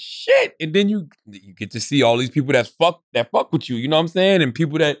 oh, shit. And then you get to see all these people that fuck with you, you know what I'm saying? And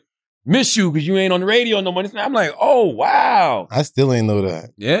people that miss you because you ain't on the radio no more. I'm like, oh, wow. I still ain't know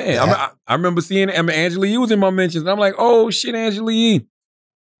that. Yeah. I remember seeing Angela Yee was in my mentions. And I'm like, oh, shit, Angela Yee.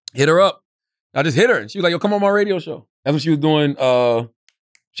 Hit her up. I just hit her. And she was like, yo, come on my radio show. That's what she was doing,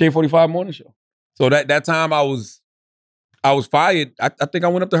 Shade 45 morning show. So that time I was fired. I think I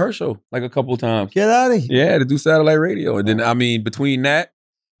went up to her show like a couple of times. Get out of here. Yeah, to do satellite radio. And then, I mean, between that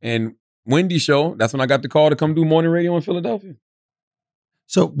and Wendy's show, that's when I got the call to come do morning radio in Philadelphia.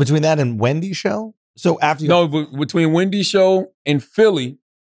 So between that and Wendy's show? So after you... No, between Wendy's show and Philly,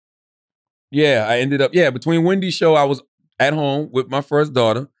 I ended up, between Wendy's show, I was at home with my first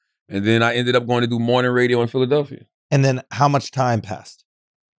daughter, and then I ended up going to do morning radio in Philadelphia. And then how much time passed?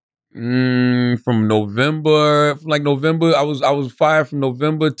 From November, I was fired from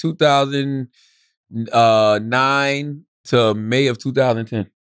November 2009 to May of 2010.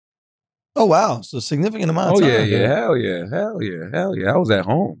 Oh, wow. So a significant amount of time. Hell yeah. I was at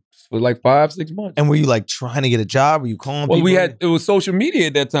home for like 5-6 months. And were you like trying to get a job? Were you calling people? It was social media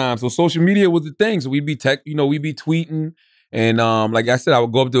at that time. So social media was the thing. So we'd be we'd be tweeting. And like I said, I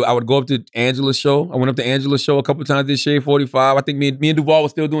would go up to Angela's show. I went up to Angela's show a couple of times, did Shade 45. I think me and Duval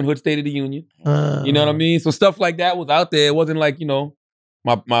was still doing Hood State of the Union. You know what I mean? So stuff like that was out there. It wasn't like,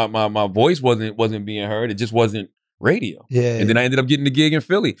 my voice wasn't being heard. It just wasn't radio. Yeah. And then I ended up getting the gig in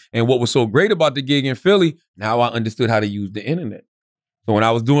Philly. And what was so great about the gig in Philly, now I understood how to use the internet. So when I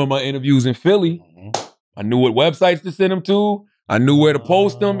was doing my interviews in Philly, I knew what websites to send them to. I knew where to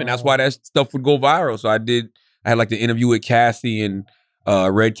post them. And that's why that stuff would go viral. So I had like the interview with Cassie and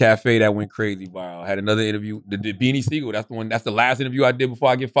Red Cafe that went crazy viral. I had another interview, the Beanie Siegel. That's the last interview I did before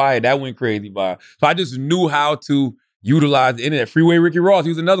I get fired. That went crazy viral. So I just knew how to utilize the internet. Freeway Ricky Ross, he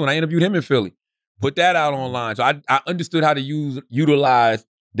was another one. I interviewed him in Philly. Put that out online. So I understood how to utilize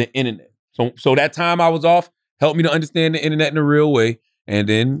the internet. So that time I was off helped me to understand the internet in a real way. And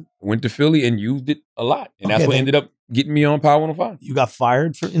then went to Philly and used it a lot. And that's what ended up getting me on Power 105. You got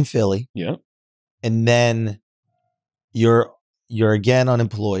fired in Philly. Yeah. And then you're again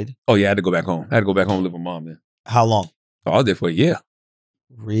unemployed. Oh yeah, I had to go back home. I had to go back home and live with mom then. How long? So I was there for a year.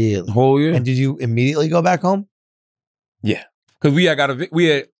 Really? The whole year. And did you immediately go back home? Yeah. Because we had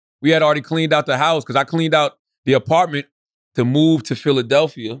already cleaned out the house because I cleaned out the apartment to move to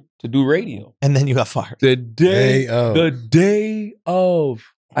Philadelphia to do radio. And then you got fired. The day of.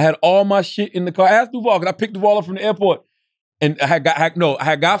 I had all my shit in the car. I asked Duval because I picked Duval up from the airport. And I had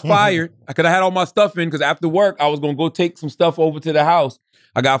got fired because I had all my stuff in because after work, I was going to go take some stuff over to the house.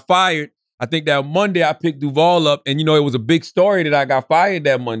 I got fired. I think that Monday I picked Duval up and, it was a big story that I got fired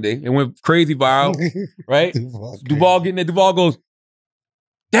that Monday. It went crazy viral, right? Duval getting there. Duval goes,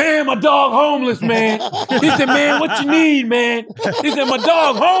 damn, my dog homeless, man. He said, man, what you need, man? He said, my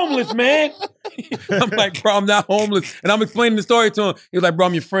dog homeless, man. I'm like, bro, I'm not homeless. And I'm explaining the story to him. He was like, bro,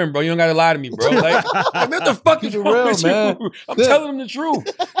 I'm your friend, bro. You don't got to lie to me, bro. Like, what the fuck is wrong with you? I'm telling him the truth.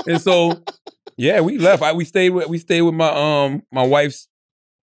 And so, yeah, we left. We stayed with my my wife's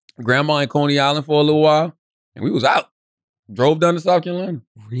grandma in Coney Island for a little while. And we was out. Drove down to South Carolina.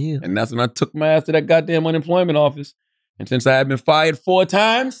 Really? And that's when I took my ass to that goddamn unemployment office. And since I had been fired 4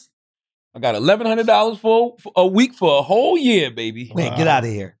 times, I got $1,100 for a week for a whole year, baby. Wait, get out of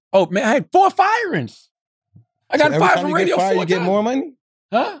here. Oh, man, I had 4 firings. I got fired from radio 4 times. You get more money?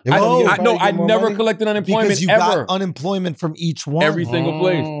 Huh? I never collected unemployment because you ever. got unemployment from each one. Every single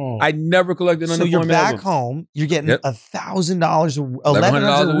place. I never collected unemployment. So you're back ever. home. You're getting $1,000,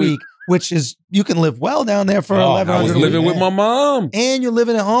 $1,100 a week, which is you can live well down there for $1,100. I was living with my mom, and you're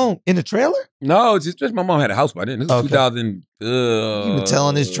living at home in a trailer. No, it's just my mom had a house by then. This is 2000. You've been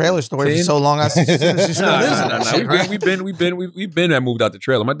telling this trailer story for so long. I still lives. We've been that moved out the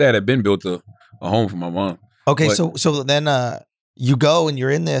trailer. My dad had been built a home for my mom. Okay, but, so then you go and you're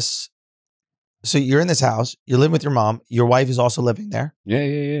in this. So you're in this house. You're living with your mom. Your wife is also living there.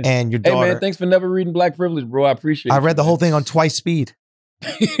 Yeah. And your daughter. Hey man, thanks for never reading Black Privilege, bro. I appreciate it. I read the whole thing on twice speed. I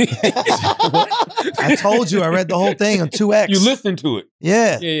told you I read the whole thing on 2x. You listened to it?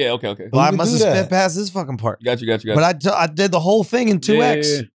 Yeah. Yeah. Okay. Well, I must have sped past this fucking part. Got you. But I did the whole thing in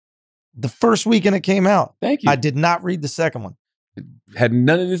 2x. Yeah. The first weekend it came out. Thank you. I did not read the second one. It had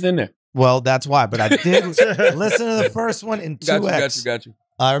none of this in there. Well, that's why. But I did listen to the first one in 2x. Got you.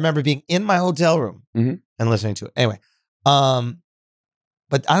 I remember being in my hotel room and listening to it. Anyway,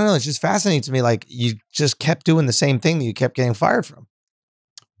 but I don't know. It's just fascinating to me. Like you just kept doing the same thing that you kept getting fired from.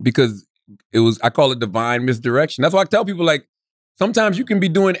 Because I call it divine misdirection. That's why I tell people, like, sometimes you can be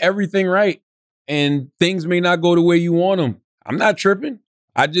doing everything right and things may not go the way you want them. I'm not tripping.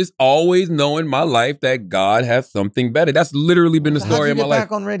 I just always know in my life that God has something better. That's literally been the story of my life. How'd you get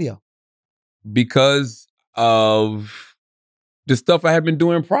back on radio? Because of the stuff I had been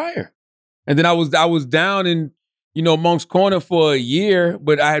doing prior. And then I was down in, Monk's Corner for a year,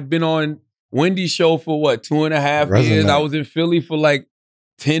 but I had been on Wendy's show for 2.5 years. I was in Philly for like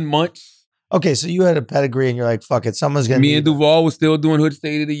 10 months. Okay, so you had a pedigree and you're like, fuck it, someone's gonna. Me and Duval was still doing Hood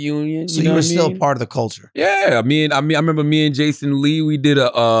State of the Union. So you were still part of the culture. Yeah, I remember me and Jason Lee, we did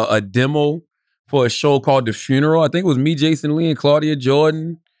a demo for a show called The Funeral. I think it was me, Jason Lee, and Claudia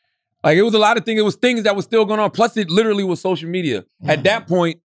Jordan. Like it was a lot of things. It was things that was still going on. Plus, it literally was social media. At that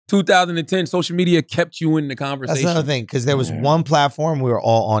point, 2010, social media kept you in the conversation. That's another thing, because there was one platform, we were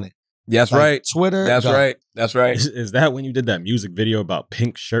all on it. That's right. Twitter. That's right. That's right. Is that when you did that music video about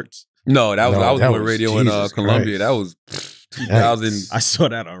pink shirts? No, I was doing radio in Columbia. That was 2000. I saw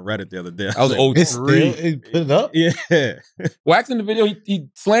that on Reddit the other day. I was 03. Put it up? Yeah. Wax in the video, he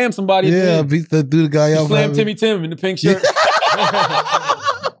slammed somebody. Yeah, beat the guy out. He slammed Timmy Tim in the pink shirt.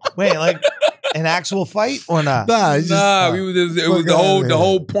 Wait, like an actual fight or not? It was the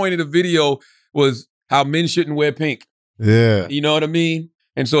whole point of the video was how men shouldn't wear pink. Yeah. You know what I mean?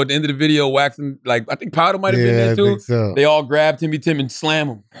 And so at the end of the video, Waxing, like, I think Powder might have been there too. I think so. They all grabbed Timmy Tim and slam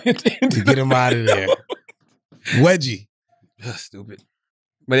him. To get him out of there. Wedgie. Stupid.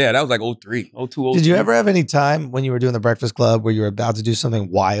 But yeah, that was like 03, 02, Did you ever have any time when you were doing the Breakfast Club where you were about to do something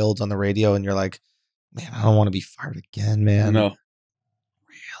wild on the radio and you're like, man, I don't want to be fired again, man? No.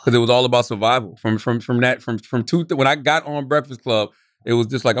 Because it was all about survival. From when I got on Breakfast Club, it was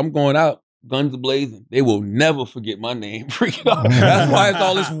just like, I'm going out. Guns blazing. They will never forget my name. That's why it's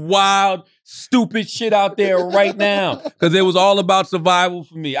all this wild, stupid shit out there right now. Because it was all about survival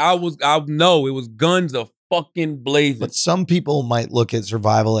for me. I know it was guns a fucking blazing. But some people might look at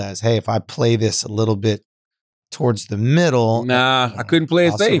survival as, hey, if I play this a little bit towards the middle. Nah, I couldn't play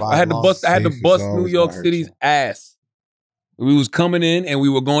it safe. I had to bust New York City's ass. We was coming in and we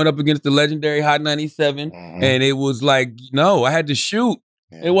were going up against the legendary Hot 97. And it was like, no, I had to shoot.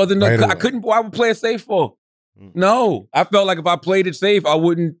 Yeah, it wasn't. I couldn't. Why would play it safe for? No, I felt like if I played it safe, I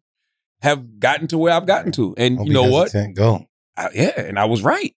wouldn't have gotten to where I've gotten to. And you know what? Go. And I was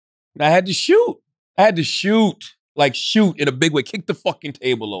right. I had to shoot. Shoot in a big way. Kick the fucking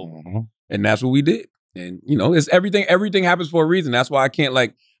table over. And that's what we did. And it's everything. Everything happens for a reason. That's why I can't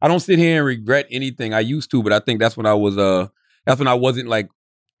I don't sit here and regret anything. I used to, but I think that's when I was. That's when I wasn't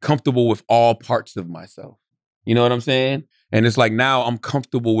comfortable with all parts of myself. You know what I'm saying? And it's like now I'm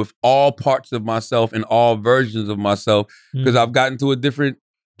comfortable with all parts of myself and all versions of myself because I've gotten to a different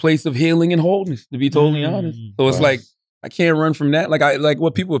place of healing and wholeness, to be totally honest. So it's like, I can't run from that. Like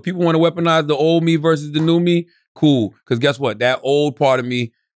what people, if people want to weaponize the old me versus the new me, cool. Because guess what? That old part of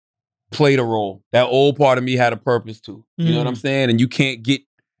me played a role. That old part of me had a purpose too. You know what I'm saying? And you can't get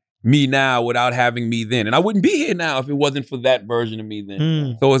me now without having me then. And I wouldn't be here now if it wasn't for that version of me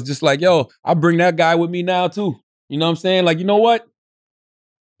then. So it's just like, yo, I bring that guy with me now too. You know what I'm saying? Like, you know what?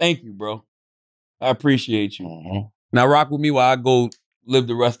 Thank you, bro. I appreciate you. Now rock with me while I go live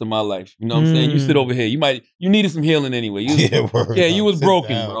the rest of my life. You know what I'm saying? You sit over here. You needed some healing anyway. You was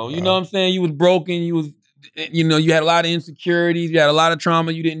broken, down, bro. You know what I'm saying? You was broken. You was, you know, you had a lot of insecurities. You had a lot of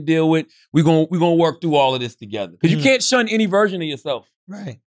trauma you didn't deal with. We're gonna work through all of this together. Because you can't shun any version of yourself.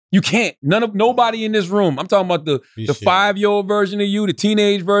 Right. You can't. Nobody in this room. I'm talking about the 5-year-old version of you, the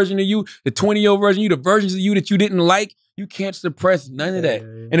teenage version of you, the 20-year-old version of you, the versions of you that you didn't like. You can't suppress none of that.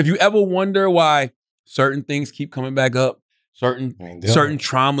 And if you ever wonder why certain things keep coming back up, certain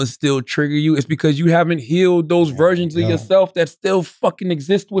traumas still trigger you, it's because you haven't healed those versions of yourself that still fucking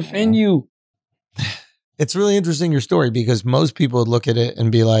exist within you. It's really interesting, your story, because most people would look at it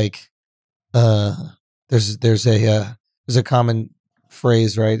and be like, there's a common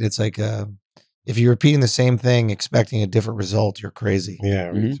phrase, right? It's like, if you're repeating the same thing expecting a different result, you're crazy.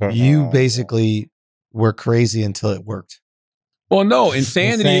 Yeah. You basically were crazy until it worked. Well, no,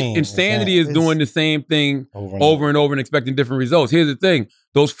 insanity is doing the same thing over and over and expecting different results. Here's the thing.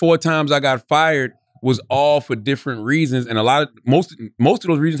 Those 4 times I got fired was all for different reasons. And most of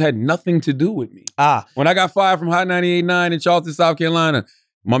those reasons had nothing to do with me. When I got fired from Hot 98.9 in Charleston, South Carolina,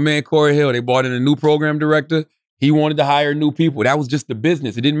 my man Corey Hill, they brought in a new program director. He wanted to hire new people. That was just the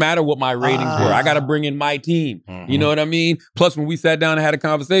business. It didn't matter what my ratings were. I got to bring in my team. You know what I mean? Plus, when we sat down and had a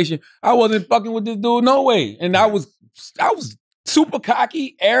conversation, I wasn't fucking with this dude, no way. And I was super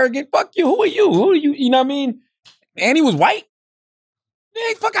cocky, arrogant. Fuck you. Who are you? Who are you? You know what I mean? And he was white.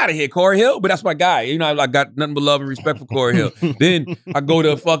 Hey, fuck out of here, Corey Hill. But that's my guy. You know, I got nothing but love and respect for Corey Hill. Then I go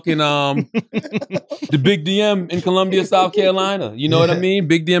to fucking the Big DM in Columbia, South Carolina. You know what I mean?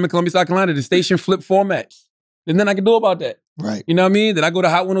 Big DM in Columbia, South Carolina. The station flip formats. There's nothing I can do about that. Right. You know what I mean? Then I go to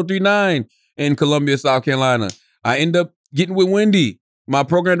Hot 103.9 in Columbia, South Carolina. I end up getting with Wendy. My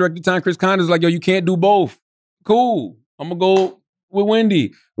program director at the time, Chris Connor's like, yo, you can't do both. Cool. I'm going to go with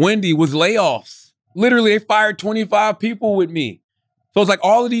Wendy. Wendy was layoffs. Literally, they fired 25 people with me. So it's like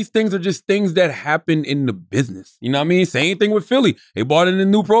all of these things are just things that happen in the business. You know what I mean? Same thing with Philly. They brought in a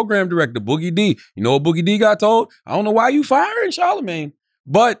new program director, Boogie D. You know what Boogie D got told? I don't know why you firing Charlamagne.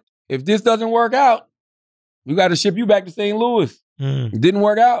 But if this doesn't work out, we got to ship you back to St. Louis. It didn't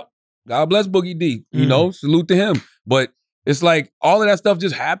work out. God bless Boogie D. You know, salute to him. But it's like all of that stuff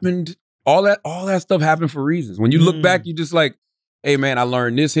just happened. All that stuff happened for reasons. When you look back, you just like, hey man, I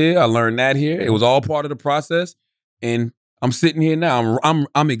learned this here. I learned that here. It was all part of the process. And I'm sitting here now.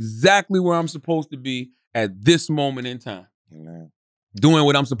 I'm exactly where I'm supposed to be at this moment in time. Doing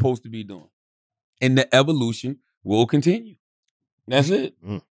what I'm supposed to be doing. And the evolution will continue. That's it.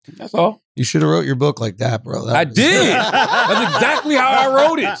 That's all. You should have wrote your book like that, bro. I did. That's exactly how I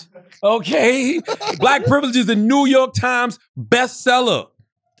wrote it. Okay. Black Privilege is a New York Times bestseller.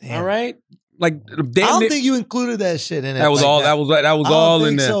 Damn. All right. Like, I don't think you included that shit in it. That was all. That was all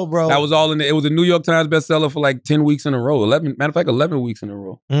in there. So, bro. That was all in there. It was a New York Times bestseller for like 10 weeks in a row. 11 weeks in a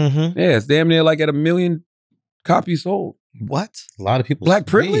row. Yeah, it's damn near like at 1 million copies sold. What? A lot of people. Black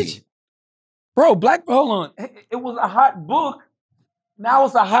Privilege, bro. Hold on. It was a hot book. Now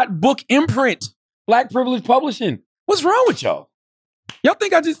it's a hot book imprint. Black Privilege Publishing. What's wrong with y'all? Y'all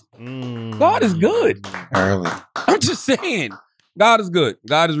think I just... God is good. Early. I'm just saying. God is good.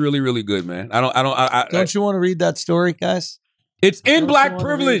 God is really, really good, man. Don't you want to read that story, guys? It's in Black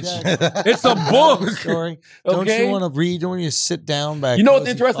Privilege. It's a book. Story. Don't you want to read? Don't you sit down back? You know what's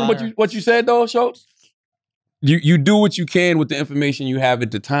interesting? What you said though, Schulz? You do what you can with the information you have at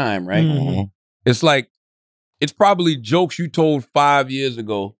the time, right? It's like, it's probably jokes you told 5 years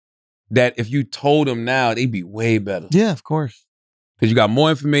ago that if you told them now, they'd be way better. Yeah, of course. Because you got more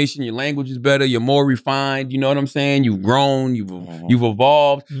information, your language is better, you're more refined, you know what I'm saying? You've grown, you've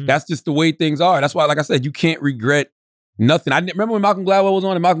evolved. That's just the way things are. That's why, like I said, you can't regret nothing. I remember when Malcolm Gladwell was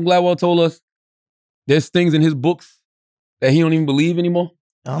on and Malcolm Gladwell told us there's things in his books that he don't even believe anymore.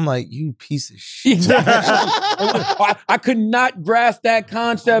 I'm like, you piece of shit. I could not grasp that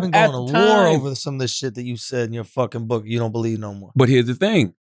concept at the time. I've been going to war over some of the shit that you said in your fucking book you don't believe no more. But here's the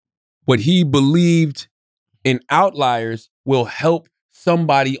thing. What he believed in outliers will help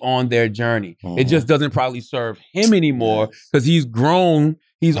somebody on their journey. It just doesn't probably serve him anymore because he's grown,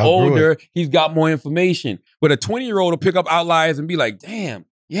 he's older, he's got more information. But a 20-year-old will pick up Outliers and be like, damn,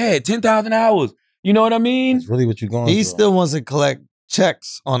 yeah, 10,000 hours. You know what I mean? That's really what you're going He still wants to collect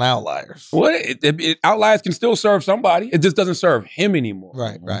checks on Outliers. What? Outliers can still serve somebody. It just doesn't serve him anymore.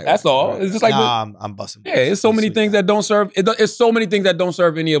 Right. That's all. It's just like I'm busting. Yeah, it's so many things that don't serve. It's so many things that don't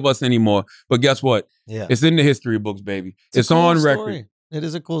serve any of us anymore. But guess what? Yeah, it's in the history books, baby. It's a cool on story. record. It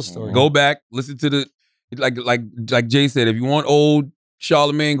is a cool story. Go back, listen to the like Jay said. If you want old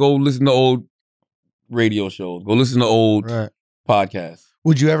Charlamagne, go listen to old radio shows. Go listen to old podcasts.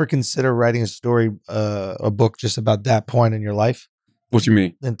 Would you ever consider writing a story, a book just about that point in your life? What you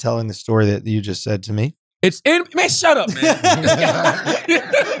mean? Than telling the story that you just said to me? It's in, man, shut up, man.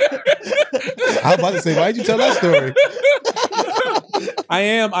 I was about to say, why'd you tell that story? I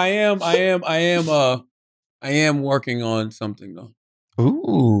am working on something though.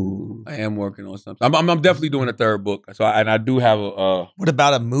 Ooh. I am working on something. I'm definitely doing a third book. So I do have a What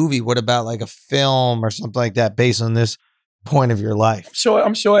about a movie? What about like a film or something like that based on this point of your life?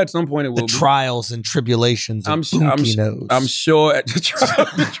 I'm sure at some point it will be. Trials and tribulations of Bunky Nose. I'm sure at the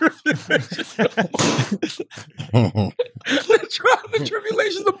trials and tribulations. The trials and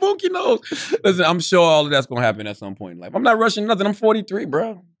tribulations of Bunky Nose. Listen, I'm sure all of that's gonna happen at some point in life. I'm not rushing nothing. I'm 43,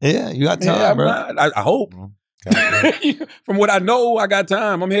 bro. Yeah, you got time, bro. I hope. From what I know, I got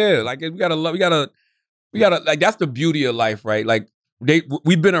time. I'm here. Like we gotta like that's the beauty of life, right? Like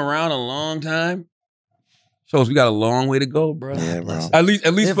we've been around a long time. Shows we got a long way to go, bro. Yeah, bro. At least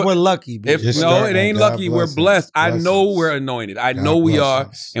if we're lucky. No, it ain't lucky. We're blessed. I know we're anointed. I know we are,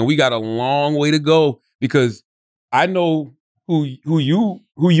 and we got a long way to go because I know who you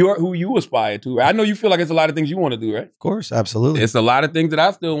aspire to. I know you feel like it's a lot of things you want to do, right? Of course, absolutely. It's a lot of things that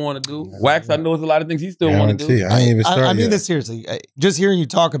I still want to do. Wax, I know it's a lot of things he still want to do. I ain't even started I mean this seriously. Just hearing you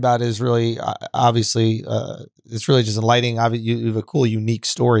talk about it is really, obviously, it's really just enlightening. Obviously, you have a cool, unique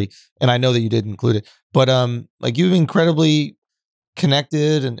story, and I know that you did include it. But like you've incredibly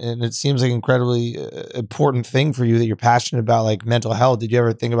connected, and it seems like an incredibly important thing for you that you're passionate about, like mental health. Did you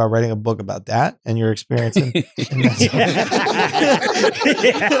ever think about writing a book about that and your experience in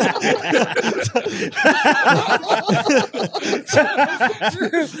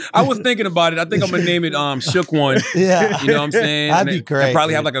I was thinking about it. I think I'm gonna name it Shook One. Yeah. You know what I'm saying? That'd be great. And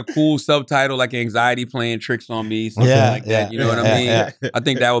probably have like a cool subtitle like Anxiety Playing Tricks on Me, something like that. You know what I mean? Yeah. I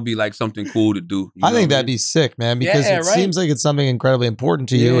think that would be like something cool to do. I think that'd be sick, man, because it seems like it's something incredibly important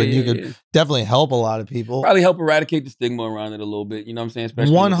to you, and you could definitely help a lot of people. Probably help eradicate the stigma around it a little bit. You know what I'm saying?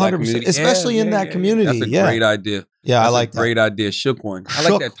 Especially 100%, especially in that community. That's a great idea. Yeah, I like that. Great idea. Shook One. I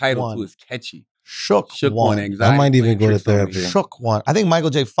like that title too. It's catchy. Shook One. Anxiety. I might even go to therapy. Shook One. I think Michael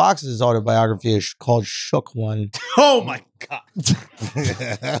J. Fox's autobiography is called Shook One. Oh my God.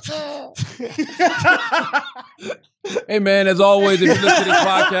 Hey man, as always, if you listen to this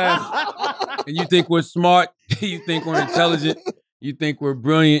podcast and you think we're smart, you think we're intelligent, you think we're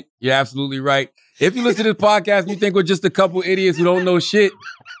brilliant, you're absolutely right. If you listen to this podcast and you think we're just a couple idiots who don't know shit,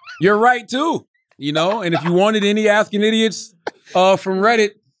 you're right too. You know, and if you wanted any Asking Idiots from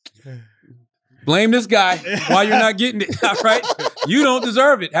Reddit, blame this guy while you're not getting it, all right? You don't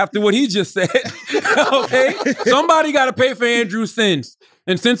deserve it after what he just said, okay? Somebody got to pay for Andrew's sins.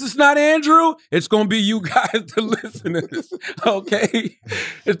 And since it's not Andrew, it's going to be you guys to listen to this, okay?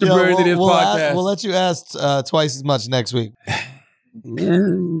 It's the Brilliant Idiots Podcast. We'll let you ask twice as much next week.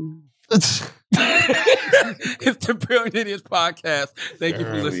 It's the Brilliant Idiots Podcast. Thank you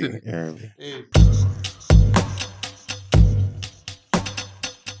for listening.